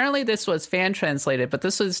because apparently this was fan translated, but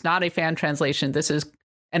this is not a fan translation. This is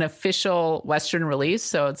an official Western release.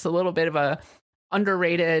 So it's a little bit of a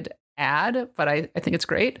underrated ad, but I think it's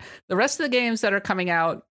great. The rest of the games that are coming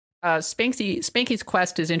out, Spanky's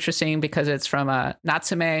Quest is interesting because it's from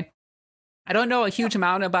Natsume. I don't know a huge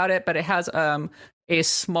amount about it, but it has a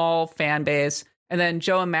small fan base. And then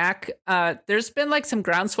Joe and Mac, there's been like some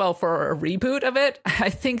groundswell for a reboot of it. I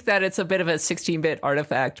think that it's a bit of a 16-bit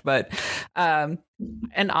artifact, but and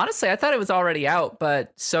honestly, I thought it was already out,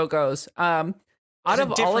 but so goes. Out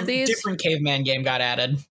of all of these, different caveman game got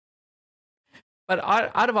added. But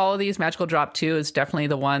out of all of these, Magical Drop 2 is definitely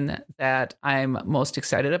the one that I'm most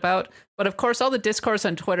excited about. But of course, all the discourse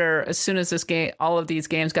on Twitter, as soon as all of these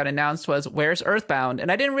games got announced, was where's Earthbound?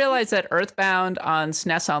 And I didn't realize that Earthbound on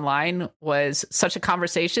SNES Online was such a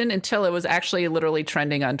conversation until it was actually literally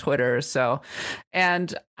trending on Twitter. So,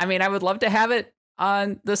 and I mean, I would love to have it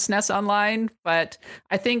on the SNES Online, but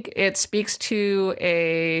I think it speaks to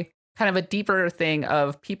a kind of a deeper thing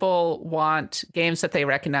of people want games that they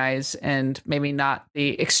recognize and maybe not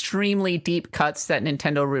the extremely deep cuts that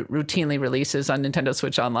Nintendo routinely releases on Nintendo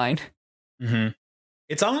Switch Online. Mm-hmm.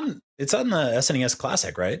 It's on the SNES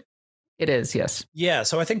Classic, right? It is, yes. Yeah,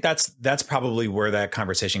 so I think that's probably where that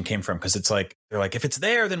conversation came from, because it's like they're like, if it's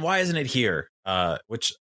there, then why isn't it here?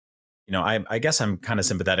 Which, you know, I guess I'm kind of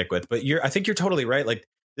sympathetic with, but I think you're totally right. Like,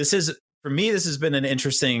 for me, this has been an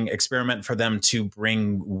interesting experiment for them to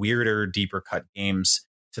bring weirder, deeper cut games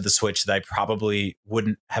to the Switch that I probably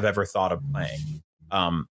wouldn't have ever thought of playing.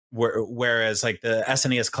 Whereas like the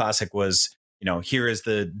SNES Classic was, you know, here is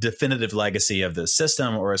the definitive legacy of the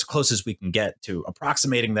system, or as close as we can get to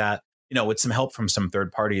approximating that, you know, with some help from some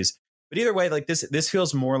third parties. But either way, like this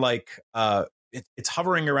feels more like it's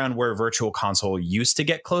hovering around where Virtual Console used to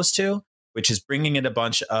get close to, which is bringing in a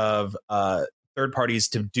bunch of third parties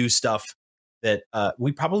to do stuff that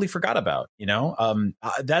we probably forgot about. You know,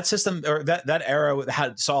 that system or that era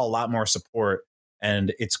saw a lot more support,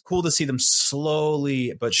 and it's cool to see them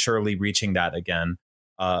slowly but surely reaching that again.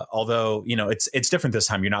 Although, you know, it's different this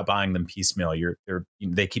time. You're not buying them piecemeal.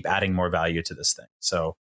 They keep adding more value to this thing.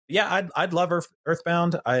 So yeah, I'd love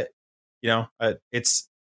Earthbound. I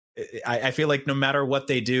feel like no matter what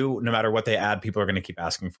they do, no matter what they add, people are going to keep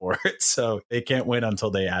asking for it. So they can't win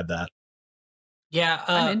until they add that. Yeah,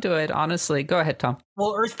 I'm into it, honestly. Go ahead, Tom.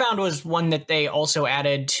 Well, Earthbound was one that they also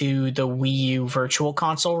added to the Wii U Virtual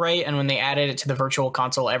Console, right? And when they added it to the Virtual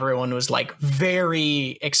Console, everyone was like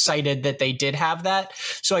very excited that they did have that.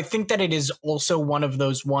 So I think that it is also one of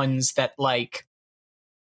those ones that like,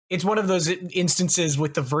 it's one of those instances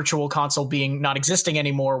with the Virtual Console being not existing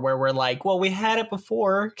anymore, where we're like, well, we had it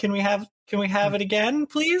before. Can we have it again,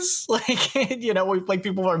 please? Like, you know,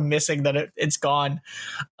 people are missing that it's gone.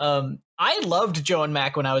 I loved Joe and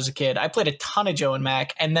Mac when I was a kid. I played a ton of Joe and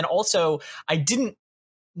Mac. And then also I didn't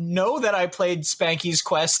know that I played Spanky's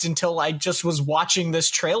Quest until I just was watching this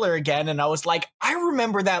trailer again. And I was like, I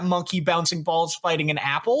remember that monkey bouncing balls fighting an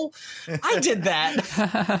apple. I did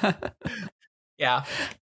that. Yeah.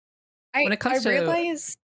 When it comes to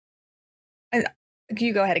realize,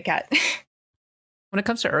 you go ahead, Kat. When it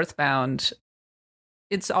comes to Earthbound,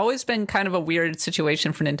 it's always been kind of a weird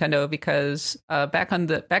situation for Nintendo because back in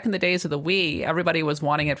the days of the Wii, everybody was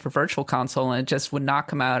wanting it for Virtual Console, and it just would not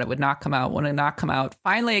come out. It would not come out. Would not come out.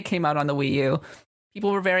 Finally, it came out on the Wii U.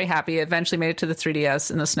 People were very happy. It eventually made it to the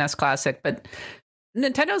 3DS and the SNES Classic, but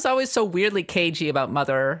Nintendo's always so weirdly cagey about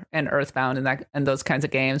Mother and Earthbound and those kinds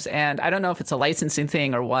of games. And I don't know if it's a licensing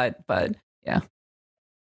thing or what, but yeah.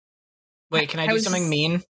 Wait, can I do something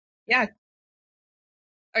mean? Yeah.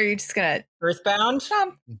 Are you just gonna Earthbound?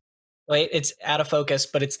 Wait, it's out of focus,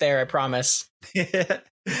 but it's there, I promise.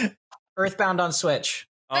 Earthbound on Switch.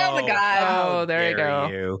 Oh my god. Oh, there you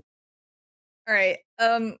go. All right.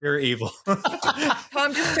 You're evil.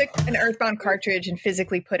 Tom just took an Earthbound cartridge and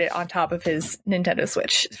physically put it on top of his Nintendo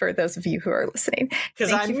Switch, for those of you who are listening.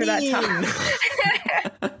 Thank you for that,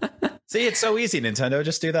 Tom. See, it's so easy, Nintendo.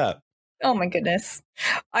 Just do that. Oh my goodness.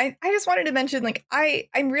 I just wanted to mention, like,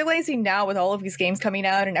 I'm realizing now with all of these games coming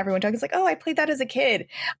out and everyone talking, it's like, oh, I played that as a kid.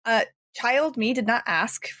 Child me did not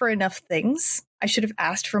ask for enough things. I should have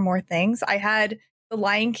asked for more things. I had the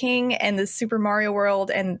Lion King and the Super Mario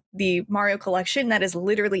World and the Mario Collection. That is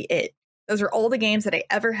literally it. Those are all the games that I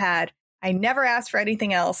ever had. I never asked for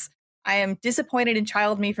anything else. I am disappointed in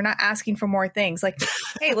child me for not asking for more things. Like,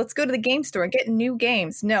 hey, let's go to the game store and get new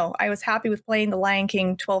games. No, I was happy with playing the Lion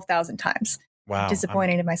King 12,000 times. Wow. I'm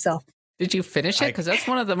disappointed in myself. Did you finish it? Because that's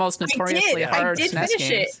one of the most notoriously hard SNES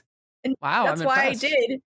games. It. And wow, that's why I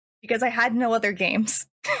did. because I had no other games.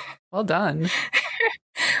 Well done.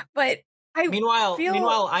 But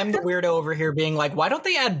Meanwhile, I'm the weirdo over here being like, why don't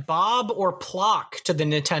they add Bob or Plock to the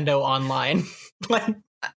Nintendo Online? I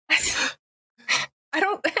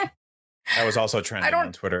don't. That was also trending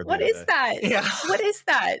on Twitter. What is that? Yeah. What is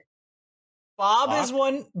that? Bob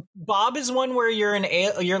is one where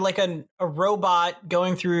you're like a robot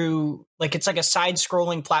going through, like, it's like a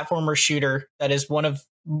side-scrolling platformer shooter that is one of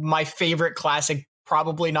my favorite classic,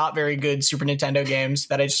 probably not very good Super Nintendo games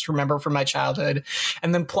that I just remember from my childhood.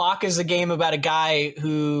 And then Plock is a game about a guy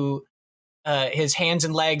who his hands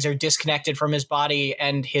and legs are disconnected from his body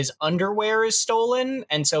and his underwear is stolen.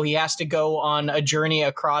 And so he has to go on a journey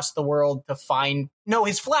across the world to find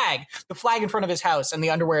the flag in front of his house. And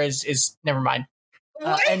the underwear is never mind.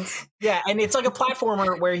 And it's like a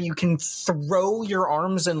platformer where you can throw your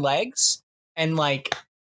arms and legs and like,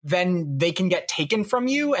 then they can get taken from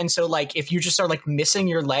you. And so like, if you just are like missing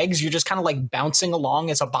your legs, you're just kind of like bouncing along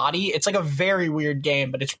as a body. It's like a very weird game,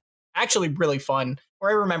 but it's actually really fun. Or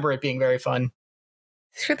I remember it being very fun.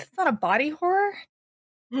 Sure, that's not a body horror.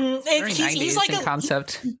 He's like a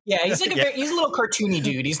concept. Yeah, he's like he's a little cartoony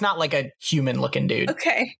dude. He's not like a human looking dude.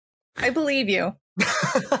 Okay, I believe you.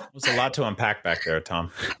 There's a lot to unpack back there, Tom.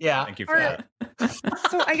 Yeah, thank you for that.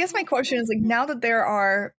 So I guess my question is, like, now that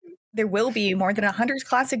there will be more than 100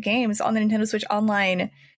 classic games on the Nintendo Switch Online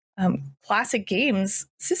classic games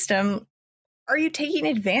system, are you taking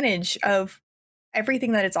advantage of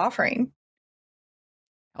everything that it's offering?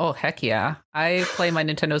 Oh, heck yeah. I play my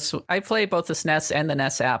I play both the SNES and the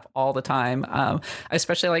NES app all the time. I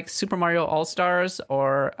especially like Super Mario All-Stars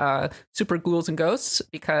or Super Ghouls and Ghosts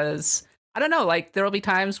because, I don't know, like there will be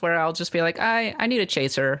times where I'll just be like, I need a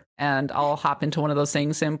chaser, and I'll hop into one of those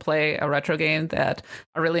things and play a retro game that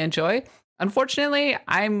I really enjoy. Unfortunately,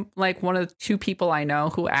 I'm like one of the 2 people I know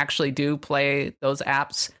who actually do play those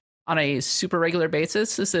apps on a super regular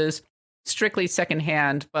basis. This is strictly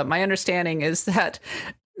secondhand, but my understanding is that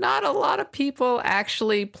not a lot of people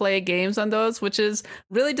actually play games on those, which is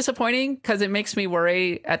really disappointing because it makes me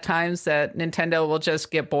worry at times that Nintendo will just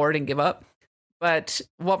get bored and give up. But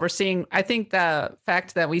what we're seeing, I think the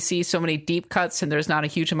fact that we see so many deep cuts and there's not a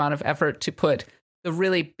huge amount of effort to put the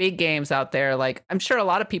really big games out there, like I'm sure a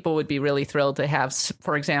lot of people would be really thrilled to have,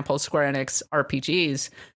 for example, Square Enix RPGs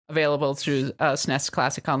available through SNES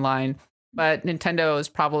Classic Online. But Nintendo is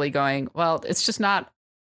probably going, well, it's just not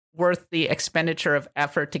worth the expenditure of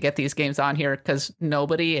effort to get these games on here because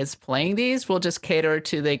nobody is playing these. We'll just cater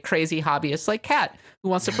to the crazy hobbyists like Kat, who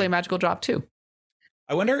wants to play Magical Drop 2.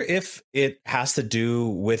 I wonder if it has to do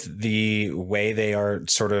with the way they are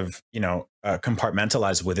sort of,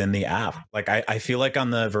 compartmentalized within the app. Like I feel like on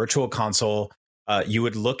the Virtual Console, you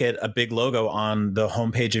would look at a big logo on the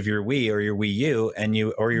homepage of your Wii or your Wii U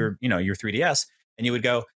or your 3DS, and you would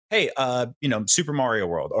go, hey, Super Mario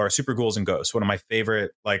World or Super Ghouls and Ghosts, one of my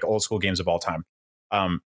favorite like old school games of all time.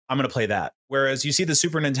 I'm going to play that. Whereas you see the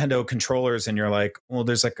Super Nintendo controllers and you're like, well,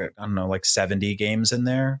 there's like, 70 games in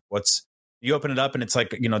there. You open it up and it's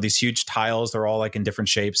like, these huge tiles, they're all like in different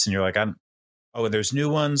shapes. And you're like, there's new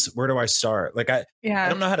ones. Where do I start? Like, I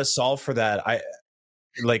don't know how to solve for that. I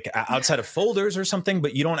like outside of folders or something,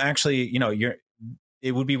 but you don't actually,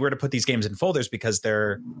 it would be weird to put these games in folders because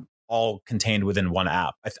they're all contained within one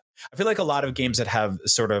app. I feel like a lot of games that have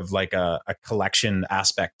sort of like a collection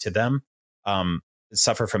aspect to them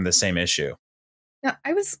suffer from the same issue. Now,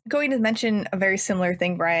 I was going to mention a very similar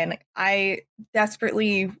thing, Brian. I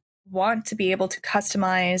desperately want to be able to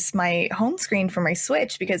customize my home screen for my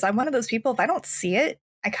Switch because I'm one of those people, if I don't see it,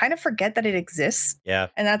 I kind of forget that it exists. Yeah.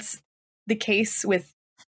 And that's the case with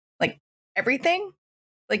like everything.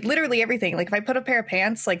 Like literally everything. Like if I put a pair of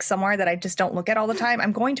pants like somewhere that I just don't look at all the time,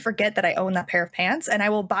 I'm going to forget that I own that pair of pants and I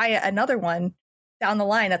will buy another one down the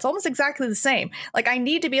line that's almost exactly the same. Like I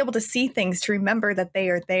need to be able to see things to remember that they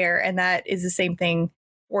are there, and that is the same thing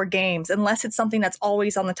for games, unless it's something that's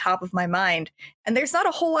always on the top of my mind. And there's not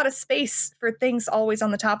a whole lot of space for things always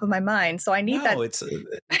on the top of my mind. So I need that. It's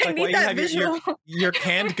like why you have your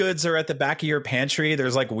canned goods are at the back of your pantry.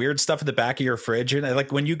 There's like weird stuff at the back of your fridge. And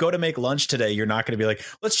like when you go to make lunch today, you're not going to be like,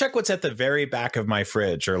 let's check what's at the very back of my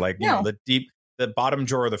fridge or like, the bottom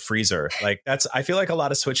drawer of the freezer. Like I feel like a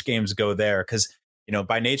lot of Switch games go there because,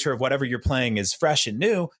 by nature of whatever you're playing is fresh and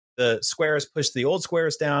new. The squares push the old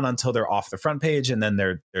squares down until they're off the front page, and then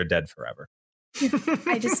they're dead forever.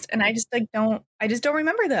 I just don't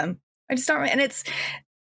remember them. I just don't. And it's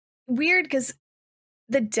weird because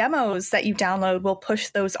the demos that you download will push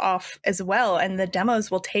those off as well, and the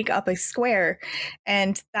demos will take up a square,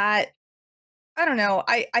 and that. I don't know.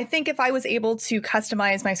 I think if I was able to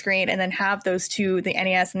customize my screen and then have those two, the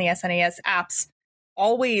NES and the SNES apps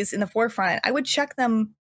always in the forefront, I would check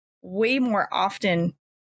them way more often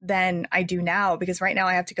than I do now, because right now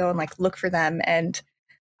I have to go and like look for them. And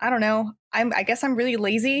I don't know, I guess I'm really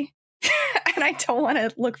lazy and I don't want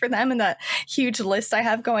to look for them in that huge list I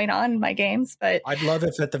have going on in my games. But I'd love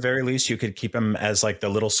if at the very least you could keep them as like the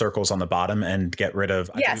little circles on the bottom and get rid of,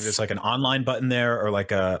 I think there's like an online button there or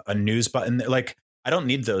like a news button. Like, I don't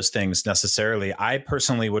need those things necessarily. I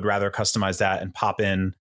personally would rather customize that and pop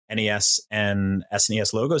in NES and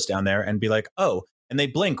SNES logos down there and be like, oh, and they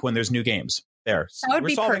blink when there's new games. There. That would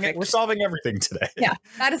be perfect. We're solving everything today. Yeah,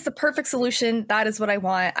 that is the perfect solution. That is what I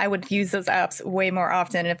want. I would use those apps way more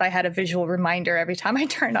often if I had a visual reminder every time I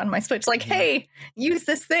turned on my Switch, like, hey, use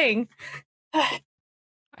this thing. I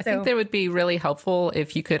think that would be really helpful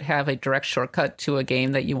if you could have a direct shortcut to a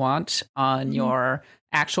game that you want on your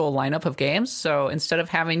actual lineup of games. So instead of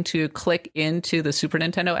having to click into the Super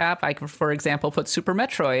Nintendo app, I could, for example, put Super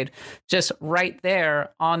Metroid just right there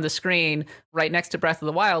on the screen, right next to Breath of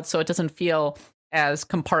the Wild, so it doesn't feel as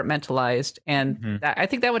compartmentalized. And that, I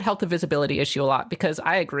think that would help the visibility issue a lot, because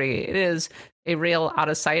I agree, it is a real out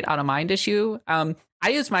of sight, out of mind issue. I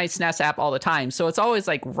use my SNES app all the time, so it's always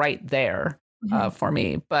like right there for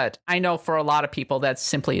me. But I know for a lot of people that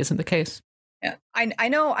simply isn't the case. Yeah, I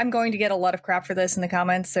know I'm going to get a lot of crap for this in the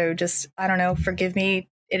comments, so just, I don't know, forgive me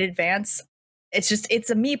in advance.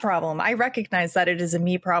 It's a me problem. I recognize that it is a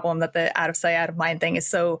me problem, that the out of sight, out of mind thing is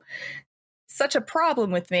such a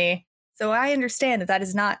problem with me. So I understand that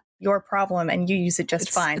is not your problem and you use it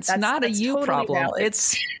just fine. It's not a you totally problem. Valid.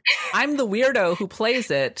 I'm the weirdo who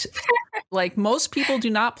plays it. Like, most people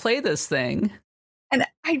do not play this thing. And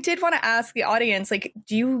I did want to ask the audience, like,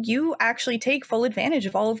 do you actually take full advantage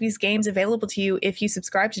of all of these games available to you if you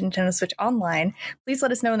subscribe to Nintendo Switch Online? Please let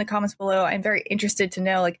us know in the comments below. I'm very interested to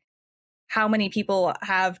know, like, how many people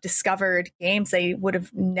have discovered games they would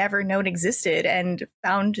have never known existed and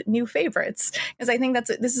found new favorites. Because I think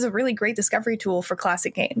this is a really great discovery tool for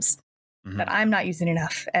classic games that I'm not using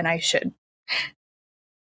enough, and I should.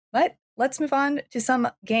 But let's move on to some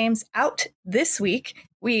games out this week.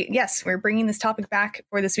 We're bringing this topic back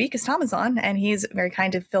for this week, as Tom is on, and he's very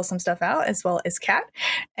kind to fill some stuff out, as well as Kat.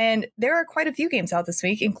 And there are quite a few games out this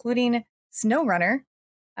week, including SnowRunner.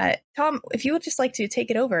 Tom, if you would just like to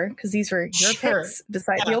take it over, because these were your picks.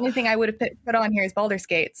 Besides, the only thing I would have put on here is Baldur's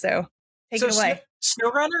Gate, so take it away.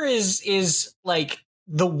 SnowRunner is like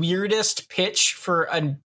the weirdest pitch for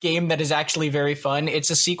a game that is actually very fun. It's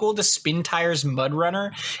a sequel to Spin Tire's Mud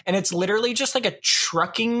Runner, and it's literally just like a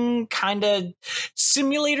trucking kind of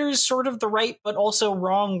simulator, is sort of the right but also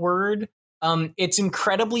wrong word. It's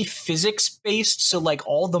incredibly physics based, so like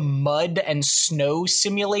all the mud and snow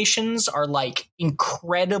simulations are like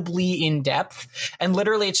incredibly in depth, and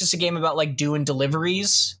literally it's just a game about like doing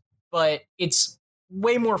deliveries, but it's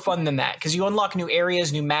way more fun than that because you unlock new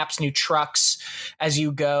areas, new maps, new trucks as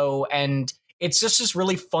you go, and it's just this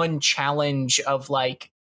really fun challenge of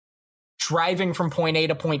like driving from point A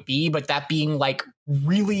to point B, but that being like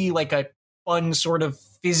really like a fun sort of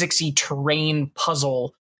physicsy terrain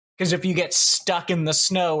puzzle. Because if you get stuck in the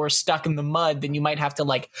snow or stuck in the mud, then you might have to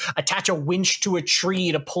like attach a winch to a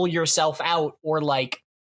tree to pull yourself out, or like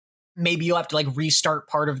maybe you'll have to like restart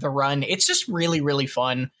part of the run. It's just really, really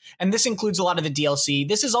fun. And this includes a lot of the DLC.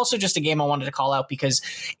 This is also just a game I wanted to call out because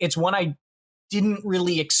it's one I didn't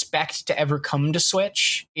really expect to ever come to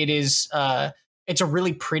Switch. It's a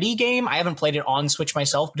really pretty game. I haven't played it on Switch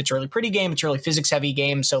myself, but it's a really pretty game. It's a really physics heavy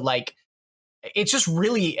game. So like, it's just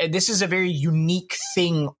really, this is a very unique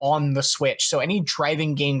thing on the Switch. So any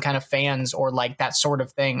driving game kind of fans or like that sort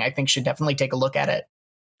of thing, I think should definitely take a look at it.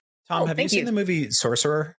 Tom, have you seen the movie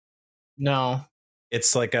Sorcerer? No.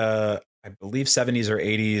 It's like I believe 70s or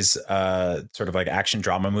 80s sort of like action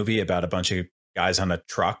drama movie about a bunch of guys on a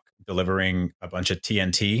truck delivering a bunch of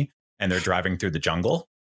TNT, and they're driving through the jungle.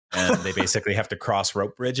 And they basically have to cross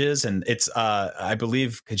rope bridges. And it's, I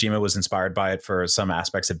believe Kojima was inspired by it for some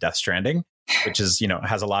aspects of Death Stranding, which is,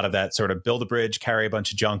 has a lot of that sort of build a bridge, carry a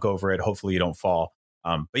bunch of junk over it. Hopefully you don't fall.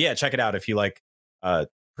 But yeah, check it out if you like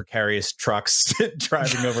precarious trucks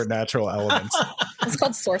driving over natural elements. It's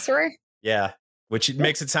called Sorcerer? Yeah, which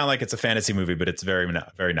makes it sound like it's a fantasy movie, but it's very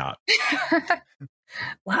not.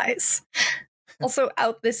 Lies. Also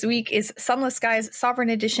out this week is Sunless Skies Sovereign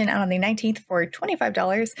Edition, out on the 19th for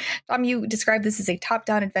 $25. Tom, you described this as a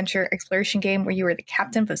top-down adventure exploration game where you were the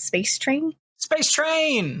captain of a space train? Space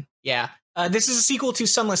Train! Yeah. This is a sequel to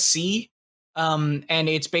Sunless Sea, and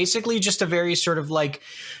it's basically just a very sort of like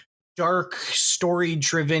dark,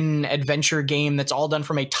 story-driven adventure game that's all done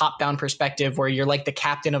from a top-down perspective where you're like the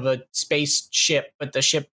captain of a spaceship, but the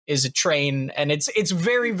ship is a train, and it's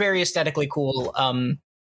very, very aesthetically cool.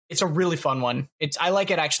 It's a really fun one. I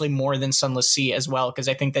like it actually more than Sunless Sea as well, because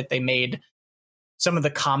I think that they made some of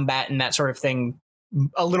the combat and that sort of thing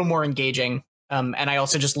a little more engaging. And I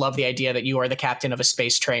also just love the idea that you are the captain of a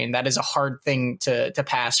space train. That is a hard thing to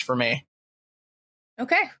pass for me.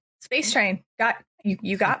 Okay, Space Train.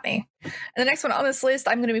 You got me. And the next one on this list,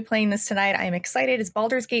 I'm going to be playing this tonight. I am excited. Is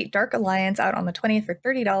Baldur's Gate Dark Alliance, out on the 20th for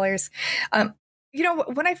 $30.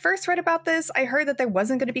 When I first read about this, I heard that there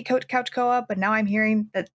wasn't going to be couch co-op, but now I'm hearing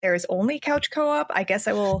that there is only couch co-op. I guess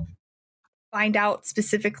I will find out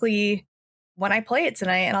specifically when I play it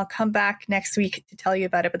tonight, and I'll come back next week to tell you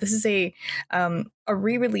about it. But this is a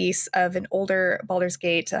re-release of an older Baldur's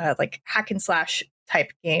Gate like hack and slash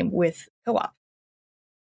type game with co-op.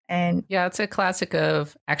 And yeah, it's a classic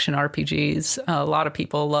of action RPGs. A lot of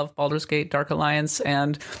people love Baldur's Gate Dark Alliance,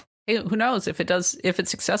 and hey, who knows if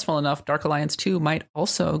it's successful enough, Dark Alliance 2 might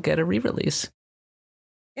also get a re-release.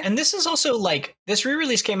 Yeah. And this is also like, this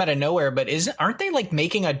re-release came out of nowhere, but aren't they like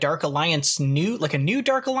making a Dark Alliance a new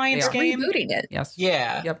Dark Alliance game? Rebooting it. Yes.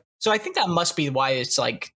 Yeah. Yep. So I think that must be why it's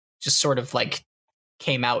like just sort of like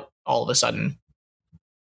came out all of a sudden.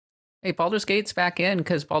 Hey, Baldur's Gate's back in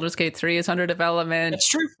because Baldur's Gate 3 is under development. That's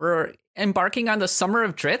true. We're embarking on the Summer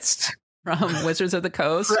of Drizzt from Wizards of the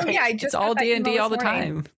Coast. Right. Yeah, it's all D&D all the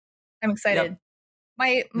time. I'm excited.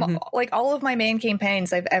 Yep. Like all of my main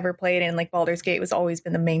campaigns I've ever played in, like Baldur's Gate was always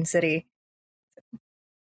been the main city.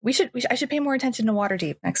 I should pay more attention to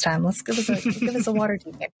Waterdeep next time. Let's give us a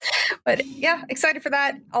Waterdeep game. But yeah, excited for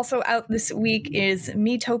that. Also out this week is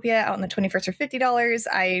Miitopia, out on the 21st for $50.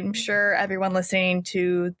 I'm sure everyone listening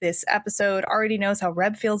to this episode already knows how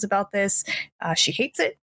Reb feels about this. She hates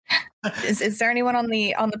it. Is there anyone on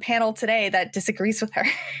the panel today that disagrees with her?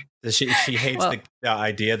 She hates the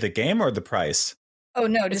idea of the game or the price? Oh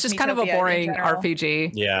no, it's just kind of a boring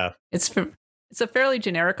RPG. Yeah, it's a fairly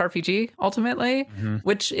generic RPG ultimately,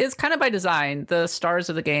 which is kind of by design. The stars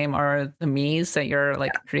of the game are the Miis that you're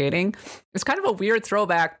creating. It's kind of a weird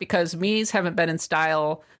throwback because Miis haven't been in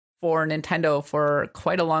style for Nintendo for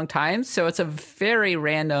quite a long time, so it's a very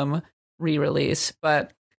random re-release.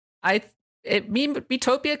 But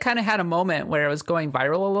Miitopia kind of had a moment where it was going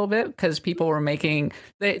viral a little bit because people were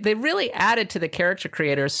they really added to the character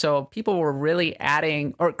creators. So people were really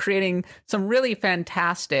adding or creating some really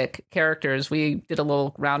fantastic characters. We did a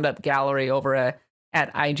little roundup gallery over at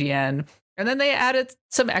IGN. And then they added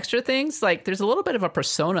some extra things. Like there's a little bit of a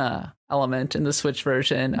Persona element in the Switch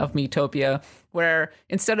version of Miitopia, where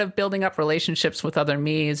instead of building up relationships with other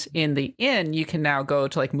Miis in the inn, you can now go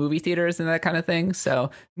to like movie theaters and that kind of thing. So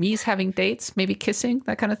Miis having dates, maybe kissing,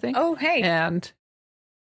 that kind of thing. Oh, hey. And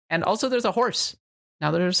also there's a horse. Now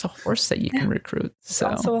there's a horse that you can recruit. So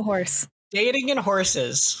also a horse. Dating and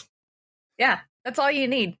horses. Yeah, that's all you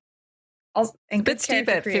need. And a bit steep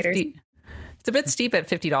at $50. It's a bit steep at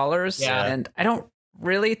 $50, and I don't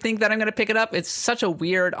really think that I'm going to pick it up. It's such a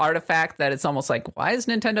weird artifact that it's almost like, why is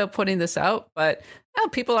Nintendo putting this out? But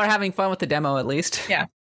people are having fun with the demo, at least. Yeah.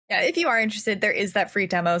 If you are interested, there is that free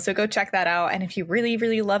demo, so go check that out. And if you really,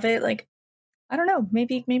 really love it, like, I don't know,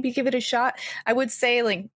 maybe give it a shot. I would say,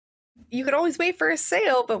 like, you could always wait for a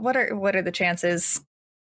sale, but what are the chances?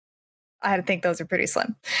 I think those are pretty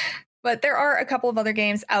slim. But there are a couple of other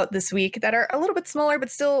games out this week that are a little bit smaller, but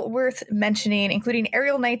still worth mentioning, including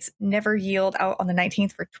Aerial Knights Never Yield, out on the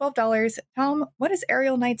 19th for $12. Tom, what is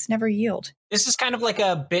Aerial Knights Never Yield? This is kind of like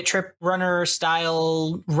a Bit Trip Runner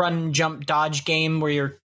style run, jump, dodge game where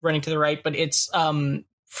you're running to the right, but it's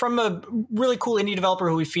from a really cool indie developer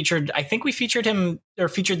who we featured. I think we featured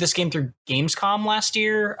this game through Gamescom last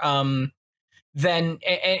year. Then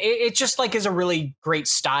it just like is a really great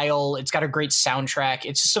style. It's got a great soundtrack.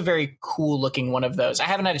 It's just a very cool looking one of those. I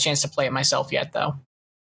haven't had a chance to play it myself yet, though.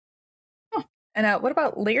 And what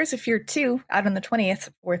about Layers of Fear 2, out on the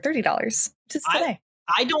 20th for $30, which is today?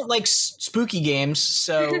 I don't like spooky games,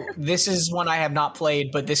 so this is one I have not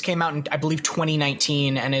played, but this came out in, I believe,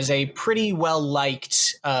 2019 and is a pretty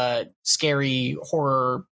well-liked, scary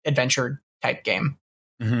horror adventure type game.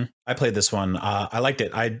 Mm-hmm. I played this one. I liked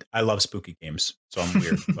it. I love spooky games, so I'm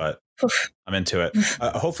weird, but I'm into it.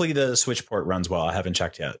 Hopefully the Switch port runs well. I haven't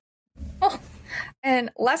checked yet. Oh.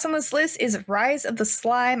 And last on this list is Rise of the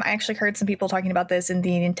Slime. I actually heard some people talking about this in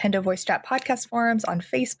the Nintendo Voice Chat podcast forums on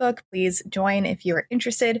Facebook. Please join if you're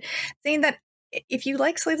interested. Saying that if you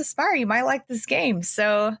like Slay the Spire, you might like this game.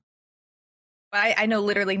 So I know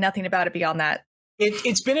literally nothing about it beyond that.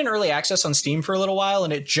 It's been in early access on Steam for a little while,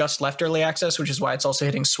 and it just left early access, which is why it's also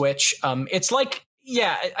hitting Switch. It's like,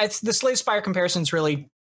 the Slay the Spire comparison is really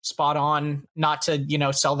spot on. Not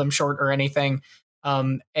to, sell them short or anything.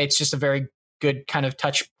 It's just a very good kind of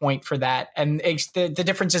touch point for that. And the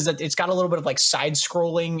difference is that it's got a little bit of like side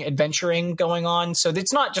scrolling adventuring going on. So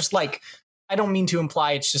it's not just like, I don't mean to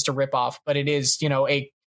imply it's just a ripoff, but it is,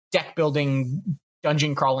 a deck building,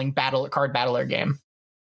 dungeon crawling card battler game.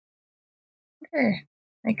 Sure.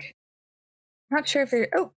 Like, I'm not sure if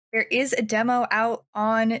there is a demo out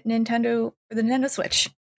on Nintendo for the Nintendo Switch.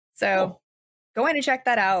 So go in and check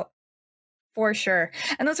that out for sure.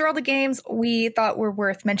 And those are all the games we thought were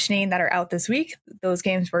worth mentioning that are out this week. Those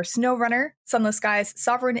games were SnowRunner, Sunless Skies,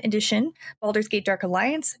 Sovereign Edition, Baldur's Gate Dark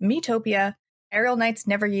Alliance, Miitopia, Aerial Knights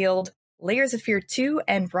Never Yield, Layers of Fear 2,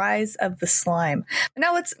 and Rise of the Slime. But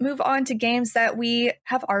now let's move on to games that we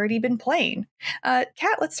have already been playing.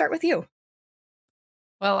 Kat, let's start with you.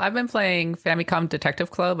 Well, I've been playing Famicom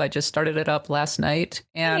Detective Club. I just started it up last night.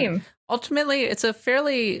 And ultimately, it's a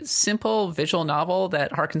fairly simple visual novel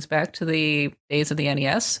that harkens back to the days of the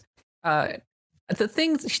NES. So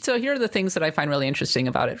here are the things that I find really interesting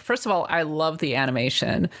about it. First of all, I love the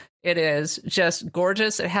animation. It is just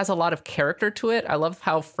gorgeous. It has a lot of character to it. I love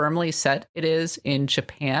how firmly set it is in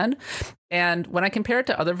Japan. And when I compare it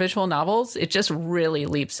to other visual novels, it just really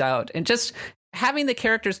leaps out. And just having the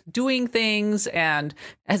characters doing things and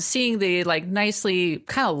seeing the like nicely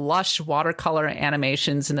kind of lush watercolor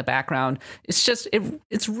animations in the background,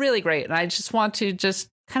 it's really great. And I just want to just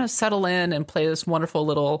kind of settle in and play this wonderful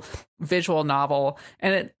little visual novel.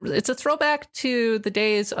 And it's a throwback to the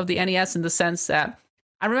days of the NES in the sense that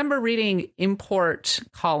I remember reading import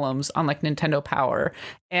columns on like Nintendo Power,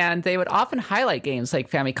 and they would often highlight games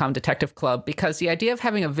like Famicom Detective Club because the idea of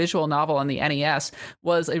having a visual novel on the NES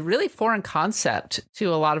was a really foreign concept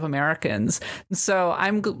to a lot of Americans. So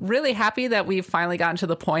I'm really happy that we've finally gotten to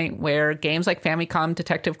the point where games like Famicom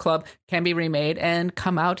Detective Club can be remade and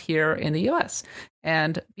come out here in the US.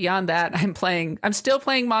 And beyond that, I'm still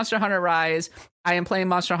playing Monster Hunter Rise. I am playing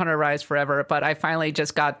Monster Hunter Rise forever, but I finally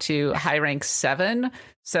just got to high rank 7.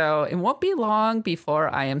 So it won't be long before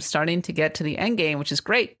I am starting to get to the end game, which is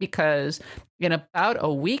great because in about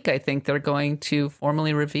a week, I think they're going to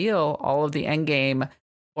formally reveal all of the end game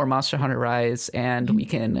for Monster Hunter Rise, and we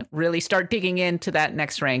can really start digging into that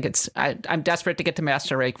next rank. I'm desperate to get to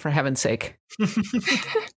Master Rank, for heaven's sake.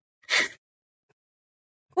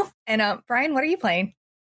 Cool. And Brian, what are you playing?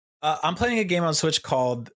 I'm playing a game on Switch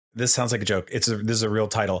called, this sounds like a joke, this is a real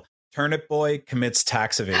title, Turnip Boy Commits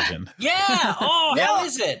Tax Evasion. Yeah. Oh, how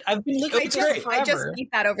is it? I've been looking at it forever. I just beat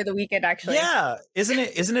that over the weekend, actually. Yeah. Isn't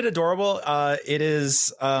it adorable? It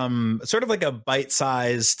is sort of like a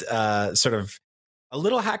bite-sized sort of a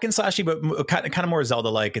little hack and slashy, but kind of more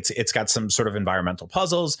Zelda-like. It's got some sort of environmental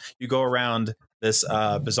puzzles. You go around this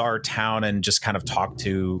bizarre town and just kind of talk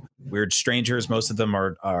to weird strangers. Most of them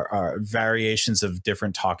are variations of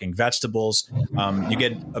different talking vegetables. You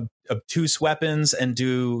get obtuse weapons and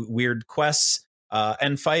do weird quests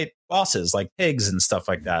and fight bosses like pigs and stuff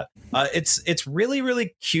like that. It's really,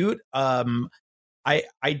 really cute. I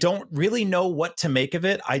don't really know what to make of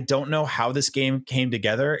it. I don't know how this game came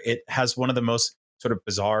together. It has one of the most sort of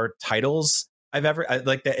bizarre titles I've ever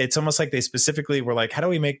like. It's almost like they specifically were like, how do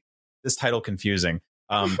we make this title confusing?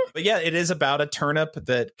 But yeah, it is about a turnip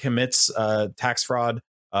that commits tax fraud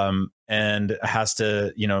and has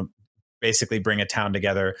to, basically bring a town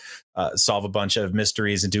together, solve a bunch of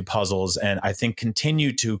mysteries and do puzzles, and I think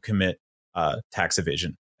continue to commit tax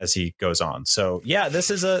evasion as he goes on. So yeah,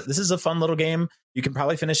 this is a fun little game. You can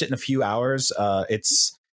probably finish it in a few hours.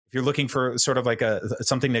 If you're looking for sort of like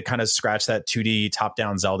something to kind of scratch that 2D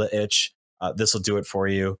top-down Zelda itch, this will do it for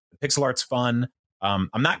you. The pixel art's fun. I'm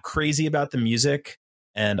not crazy about the music,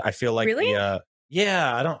 and I feel like really? I'm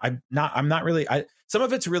not really. Some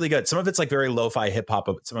of it's really good. Some of it's like very lo-fi hip hop,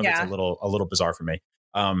 but some of it's a little bizarre for me.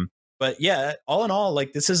 But yeah, all in all,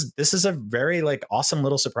 like this is a very like awesome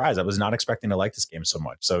little surprise. I was not expecting to like this game so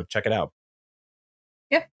much. So check it out.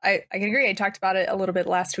 Yeah, I can agree. I talked about it a little bit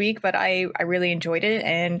last week, but I really enjoyed it,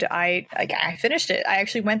 and I finished it. I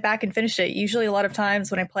actually went back and finished it. Usually a lot of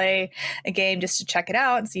times when I play a game just to check it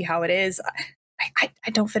out and see how it is, I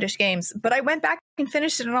don't finish games, but I went back and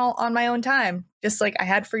finished it all on my own time. Just like I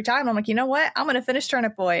had free time. I'm like, you know what? I'm going to finish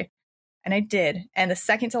Turnip Boy. And I did. And the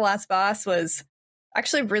second to last boss was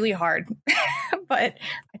actually really hard, but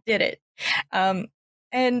I did it.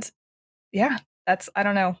 And yeah, I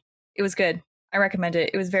don't know. It was good. I recommend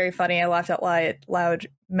it. It was very funny. I laughed out loud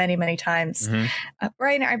many, many times. Mm-hmm.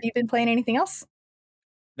 Ryan, have you been playing anything else?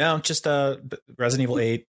 No, just Resident Evil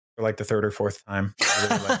 8 for like the third or fourth time. I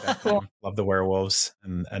really like that. Cool. Love the werewolves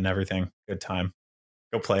and everything. Good time.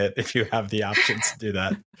 Go play it if you have the option to do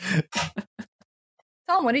that.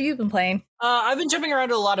 Tom, what have you been playing? I've been jumping around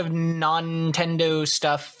to a lot of non-Nintendo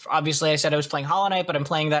stuff. Obviously, I said I was playing Hollow Knight, but I'm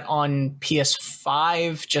playing that on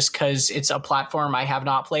PS5 just because it's a platform I have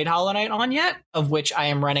not played Hollow Knight on yet, of which I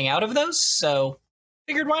am running out of those. So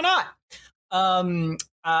figured why not?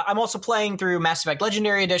 I'm also playing through Mass Effect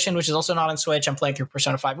Legendary Edition, which is also not on Switch. I'm playing through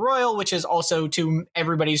Persona 5 Royal, which is also, to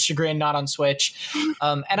everybody's chagrin, not on Switch.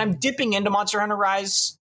 And I'm dipping into Monster Hunter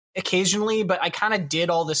Rise occasionally, but I kind of did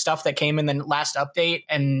all the stuff that came in the last update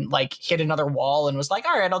and like hit another wall and was like,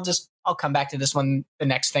 all right, I'll come back to this when the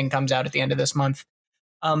next thing comes out at the end of this month.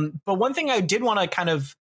 But one thing I did want to kind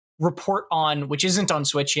of report on, which isn't on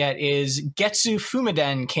Switch yet, is Getsu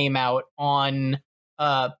Fumiden came out on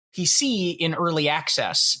PC in early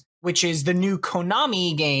access, which is the new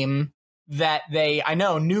Konami game that they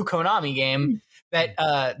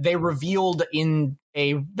revealed in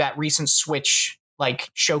that recent Switch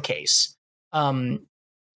like showcase.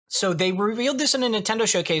 So they revealed this in a Nintendo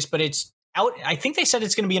showcase, but it's out. I think they said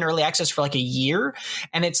it's going to be in early access for like a year,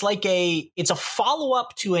 and it's a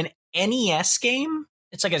follow-up to an NES game.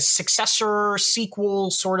 It's like a successor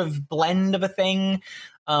sequel sort of blend of a thing.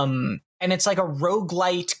 And it's like a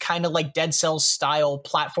roguelite kind of like Dead Cells style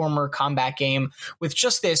platformer combat game with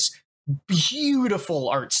just this beautiful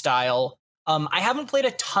art style. I haven't played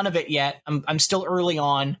a ton of it yet. I'm still early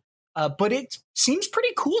on. But it seems pretty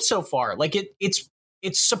cool so far. Like it's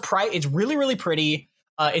really, really pretty.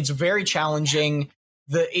 It's very challenging.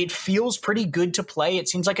 It feels pretty good to play. It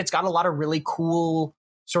seems like it's got a lot of really cool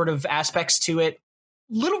sort of aspects to it.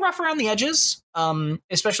 Little rough around the edges,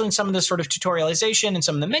 especially in some of the sort of tutorialization and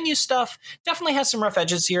some of the menu stuff. Definitely has some rough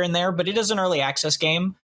edges here and there, but it is an early access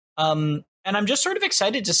game. And I'm just sort of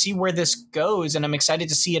excited to see where this goes, and I'm excited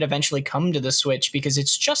to see it eventually come to the Switch because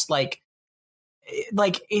it's just like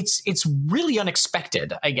it's really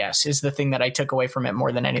unexpected, I guess, is the thing that I took away from it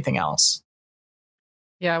more than anything else.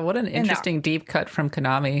 Yeah, what an interesting deep cut from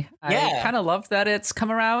Konami. I kind of love that it's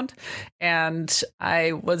come around, and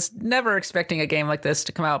I was never expecting a game like this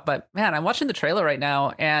to come out, but man, I'm watching the trailer right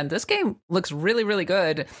now, and this game looks really, really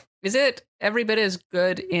good. Is it every bit as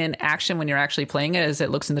good in action when you're actually playing it as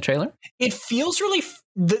it looks in the trailer? It feels really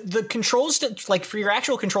the controls that like for your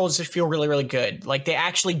actual controls that feel really, really good. Like they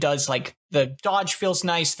actually does like the dodge feels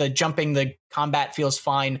nice. The jumping, the combat feels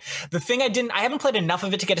fine. The thing I haven't played enough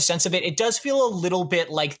of it to get a sense of it. It does feel a little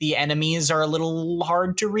bit like the enemies are a little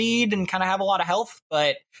hard to read and kind of have a lot of health,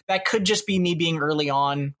 but that could just be me being early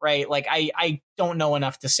on, right? Like I don't know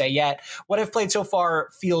enough to say yet. What I've played so far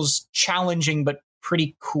feels challenging, but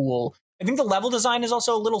pretty cool. I think the level design is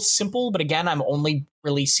also a little simple, but again, I'm only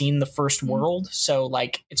really seen the first world, so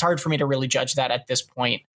like it's hard for me to really judge that at this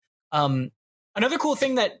point. Another cool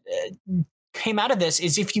thing that came out of this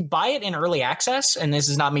is if you buy it in early access, and this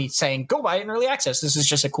is not me saying go buy it in early access, this is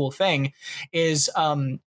just a cool thing, is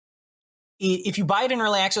if you buy it in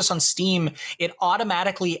early access on Steam, it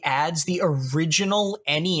automatically adds the original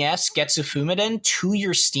NES Getsu Fumiden to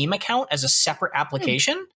your Steam account as a separate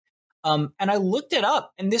application. And I looked it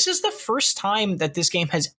up, and this is the first time that this game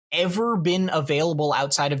has ever been available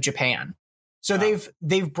outside of Japan. So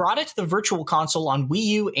they've brought it to the Virtual Console on Wii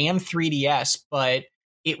U and 3DS, but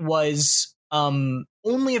it was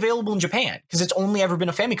only available in Japan because it's only ever been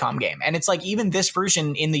a Famicom game. And it's like even this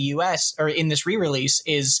version in the US or in this re-release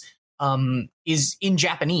is in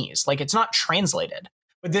Japanese. Like it's not translated.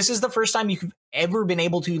 But this is the first time you've ever been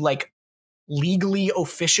able to like legally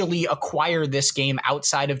officially acquire this game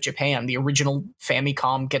outside of Japan, the original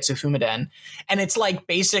Famicom Getsu Fumiden. And it's like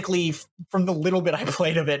basically from the little bit I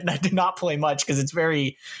played of it, and I did not play much because it's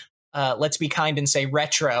very let's be kind and say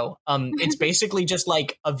retro. It's basically just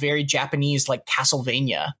like a very Japanese like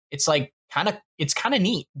Castlevania. It's like kind of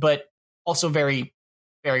neat, but also very,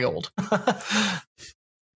 very old.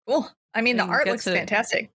 Cool. I mean, the art looks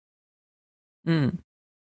fantastic.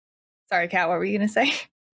 Sorry, Kat, what were you going to say?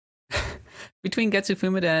 Between Getsu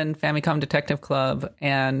Fumiden, Famicom Detective Club,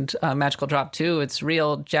 and Magical Drop 2, it's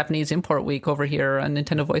real Japanese import week over here on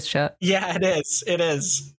Nintendo Voice Chat. Yeah, it is. It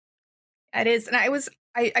is. It is. And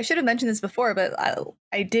I should have mentioned this before, but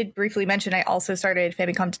I did briefly mention I also started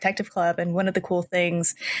Famicom Detective Club, and one of the cool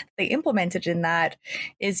things they implemented in that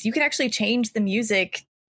is you can actually change the music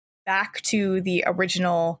back to the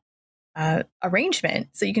original arrangement.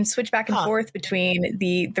 So you can switch back and forth between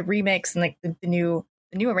the remix and like the new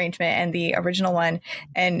arrangement and the original one,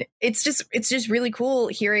 and it's just really cool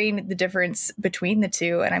hearing the difference between the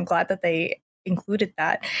two, and I'm glad that they included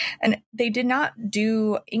that. And they did not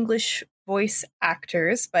do English voice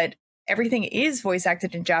actors, but everything is voice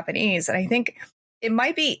acted in Japanese, and I think it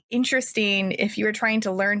might be interesting if you were trying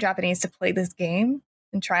to learn Japanese to play this game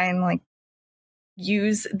and try and like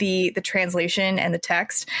use the translation and the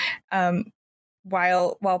text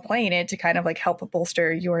while playing it to kind of like help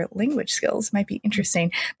bolster your language skills. Might be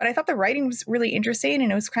interesting. But I thought the writing was really interesting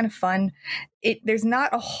and it was kind of fun. There's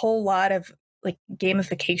not a whole lot of like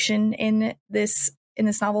gamification in this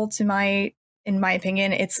novel in my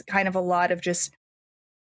opinion. It's kind of a lot of just,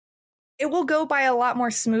 it will go by a lot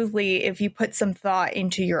more smoothly if you put some thought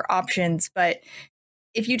into your options, but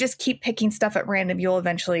if you just keep picking stuff at random, you'll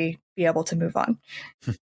eventually be able to move on.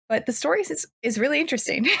 But the story is really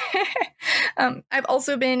interesting. I've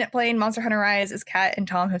also been playing Monster Hunter Rise, as Kat and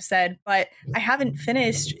Tom have said, but I haven't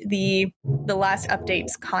finished the last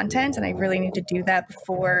update's content, and I really need to do that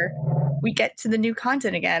before we get to the new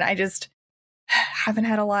content again. I just haven't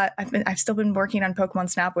had a lot. I've still been working on Pokemon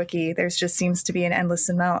Snap Wiki. There's just seems to be an endless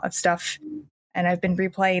amount of stuff, and I've been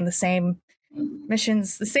replaying the same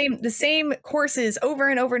missions, the same courses over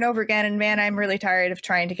and over and over again. And man, I'm really tired of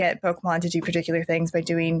trying to get Pokemon to do particular things by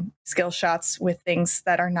doing skill shots with things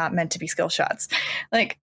that are not meant to be skill shots.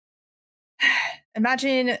 Like,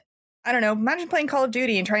 imagine playing Call of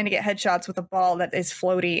Duty and trying to get headshots with a ball that is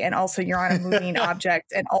floaty, and also you're on a moving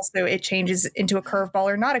object, and also it changes into a curveball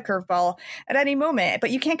or not a curveball at any moment,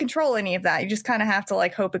 but you can't control any of that. You just kind of have to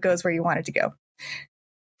like hope it goes where you want it to go.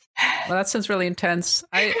 Well, that sounds really intense.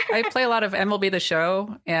 I play a lot of MLB The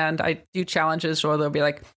Show, and I do challenges where they'll be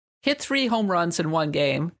like, hit 3 home runs in one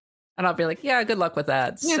game. And I'll be like, yeah, good luck with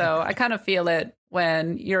that. Yeah. So I kind of feel it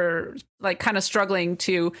when you're like kind of struggling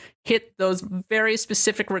to hit those very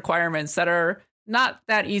specific requirements that are not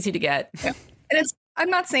that easy to get. Yeah. And I'm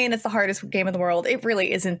not saying it's the hardest game in the world. It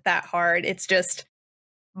really isn't that hard. It's just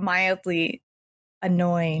mildly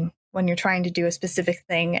annoying when you're trying to do a specific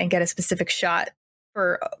thing and get a specific shot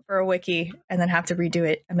for a wiki and then have to redo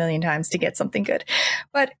it a million times to get something good.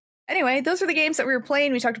 But anyway, those were the games that we were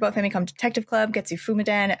playing. We talked about Famicom Detective Club, Getsu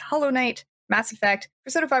Fumaden, Hollow Knight, Mass Effect,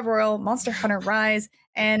 Persona 5 Royal, Monster Hunter Rise,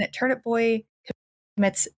 and Turnip Boy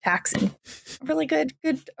Commits Taxon. A really good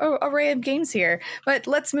array of games here. But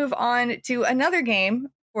let's move on to another game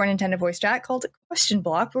for Nintendo Voice Chat called Question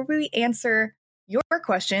Block, where we answer your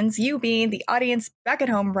questions, you being the audience back at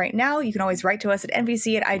home right now. You can always write to us at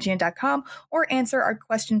nvc@ign.com or answer our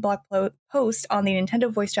question block post on the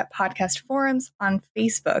Nintendo Voice Chat podcast forums on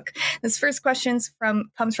Facebook. This first question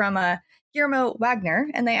comes from Guillermo Wagner,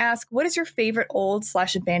 and they ask, what is your favorite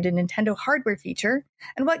old/abandoned Nintendo hardware feature,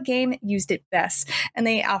 and what game used it best? And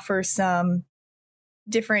they offer some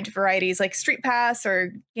different varieties like Street Pass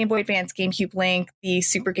or Game Boy Advance, GameCube Link, the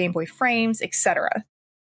Super Game Boy frames, etc.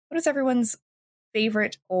 What is everyone's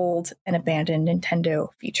favorite old and abandoned Nintendo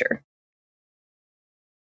feature?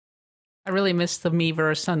 I really miss the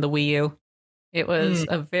Miiverse on the Wii U. It was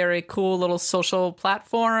a very cool little social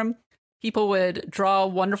platform. People would draw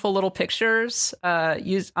wonderful little pictures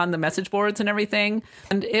used on the message boards and everything.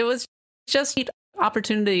 And it was just an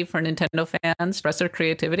opportunity for Nintendo fans to express their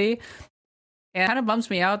creativity. And it kind of bums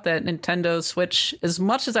me out that Nintendo Switch, as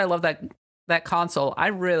much as I love that console, I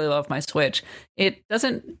really love my Switch, it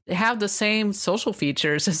doesn't have the same social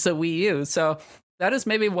features as the Wii U. So that is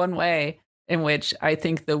maybe one way in which I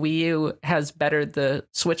think the Wii U has bettered the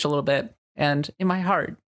Switch a little bit. And in my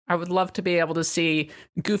heart, I would love to be able to see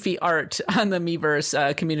goofy art on the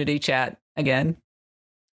Miiverse community chat again.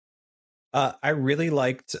 I really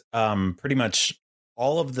liked pretty much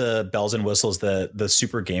all of the bells and whistles that the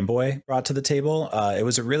Super Game Boy brought to the table. It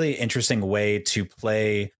was a really interesting way to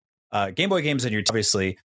play Game Boy games in your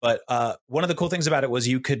obviously, but one of the cool things about it was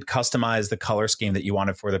you could customize the color scheme that you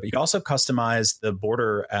wanted for them, but you could also customize the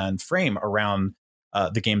border and frame around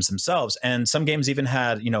the games themselves. And some games even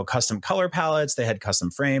had, custom color palettes. They had custom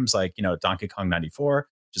frames like, Donkey Kong 94,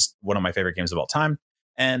 just one of my favorite games of all time.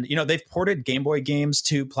 And, they've ported Game Boy games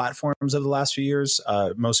to platforms over the last few years.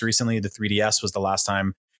 Most recently, the 3DS was the last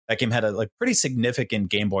time that game had a pretty significant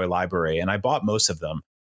Game Boy library, and I bought most of them.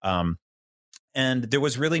 And there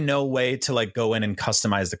was really no way to go in and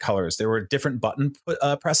customize the colors. There were different button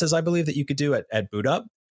presses, I believe, that you could do at boot up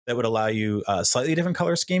that would allow you slightly different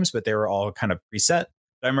color schemes, but they were all kind of preset.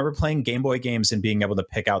 But I remember playing Game Boy games and being able to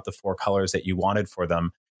pick out the 4 colors that you wanted for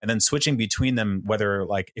them, and then switching between them, whether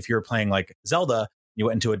if you were playing Zelda, you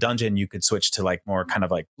went into a dungeon, you could switch to more kind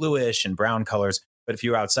of bluish and brown colors. But if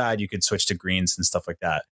you were outside, you could switch to greens and stuff like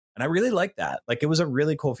that. And I really liked that. It was a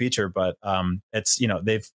really cool feature, but it's,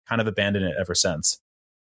 they've kind of abandoned it ever since.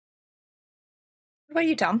 What about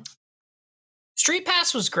you, Tom? Street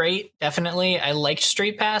Pass was great. Definitely. I liked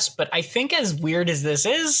Street Pass, but I think as weird as this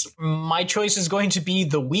is, my choice is going to be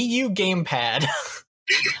the Wii U gamepad.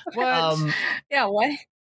 What? Yeah, what?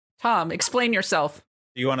 Tom, explain yourself.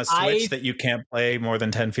 Do you want a Switch that you can't play more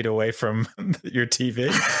than 10 feet away from your TV?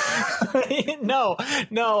 No.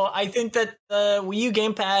 I think that the Wii U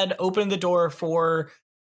gamepad opened the door for,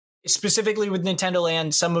 specifically with Nintendo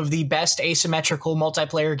Land, some of the best asymmetrical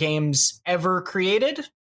multiplayer games ever created.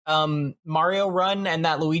 Mario Run and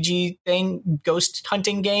that Luigi ghost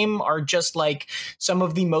hunting game are just like some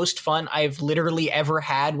of the most fun I've literally ever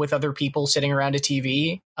had with other people sitting around a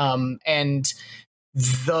TV. And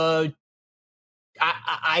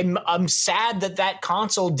I'm sad that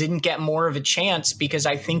console didn't get more of a chance, because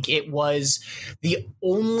I think it was the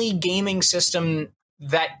only gaming system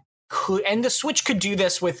that could, and the Switch could do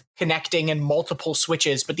this with connecting and multiple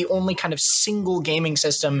Switches, but the only kind of single gaming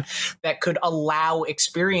system that could allow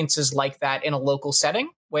experiences like that in a local setting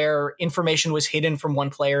where information was hidden from one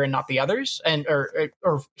player and not the others, and or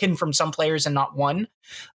hidden from some players and not one.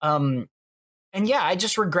 And yeah, I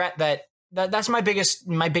just regret that's my biggest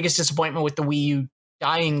disappointment with the Wii U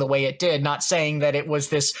dying the way it did. Not saying that it was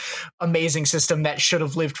this amazing system that should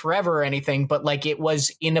have lived forever or anything, but like it was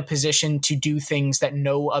in a position to do things that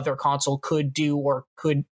no other console could do or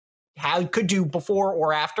could do before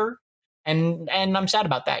or after. And I'm sad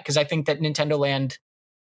about that, because I think that Nintendo Land,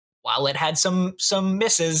 while it had some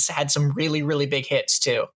misses, had some really, really big hits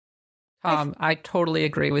too. I totally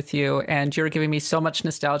agree with you, and you're giving me so much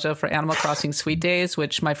nostalgia for Animal Crossing Sweet Days,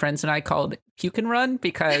 which my friends and I called Puke and Run,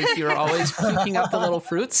 because you were always puking up the little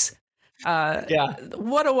fruits. Yeah,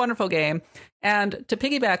 what a wonderful game. And to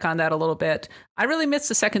piggyback on that a little bit, I really miss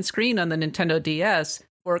the second screen on the Nintendo DS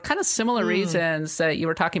for kind of similar reasons that you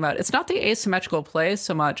were talking about. It's not the asymmetrical play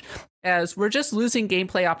so much as we're just losing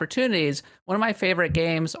gameplay opportunities. One of my favorite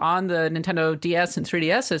games on the Nintendo DS and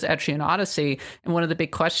 3DS is Etrian Odyssey. And one of the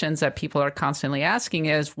big questions that people are constantly asking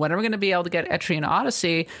is, when are we going to be able to get Etrian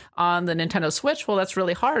Odyssey on the Nintendo Switch? Well, that's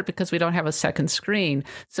really hard because we don't have a second screen.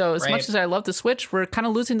 So as much as I love the Switch, we're kind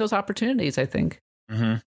of losing those opportunities, I think.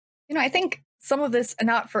 Mm-hmm. You know, I think some of this,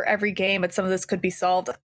 not for every game, but some of this could be solved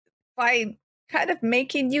by kind of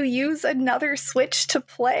making you use another Switch to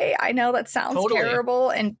play. I know that sounds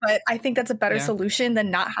terrible, but I think that's a better solution than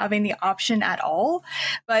not having the option at all.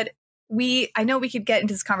 But I know we could get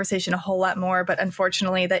into this conversation a whole lot more, but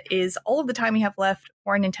unfortunately that is all of the time we have left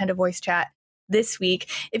for Nintendo Voice Chat this week.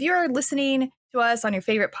 If you're listening to us on your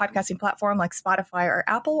favorite podcasting platform like Spotify or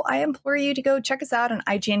Apple, I implore you to go check us out on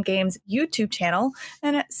IGN Games YouTube channel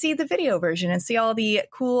and see the video version and see all the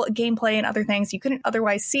cool gameplay and other things you couldn't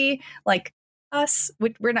otherwise see, like us.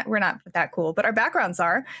 We're not that cool, but our backgrounds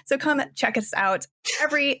are. So come check us out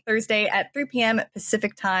every Thursday at 3 p.m.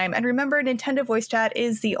 Pacific time. And remember, Nintendo Voice Chat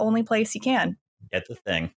is the only place you can get the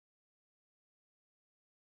thing.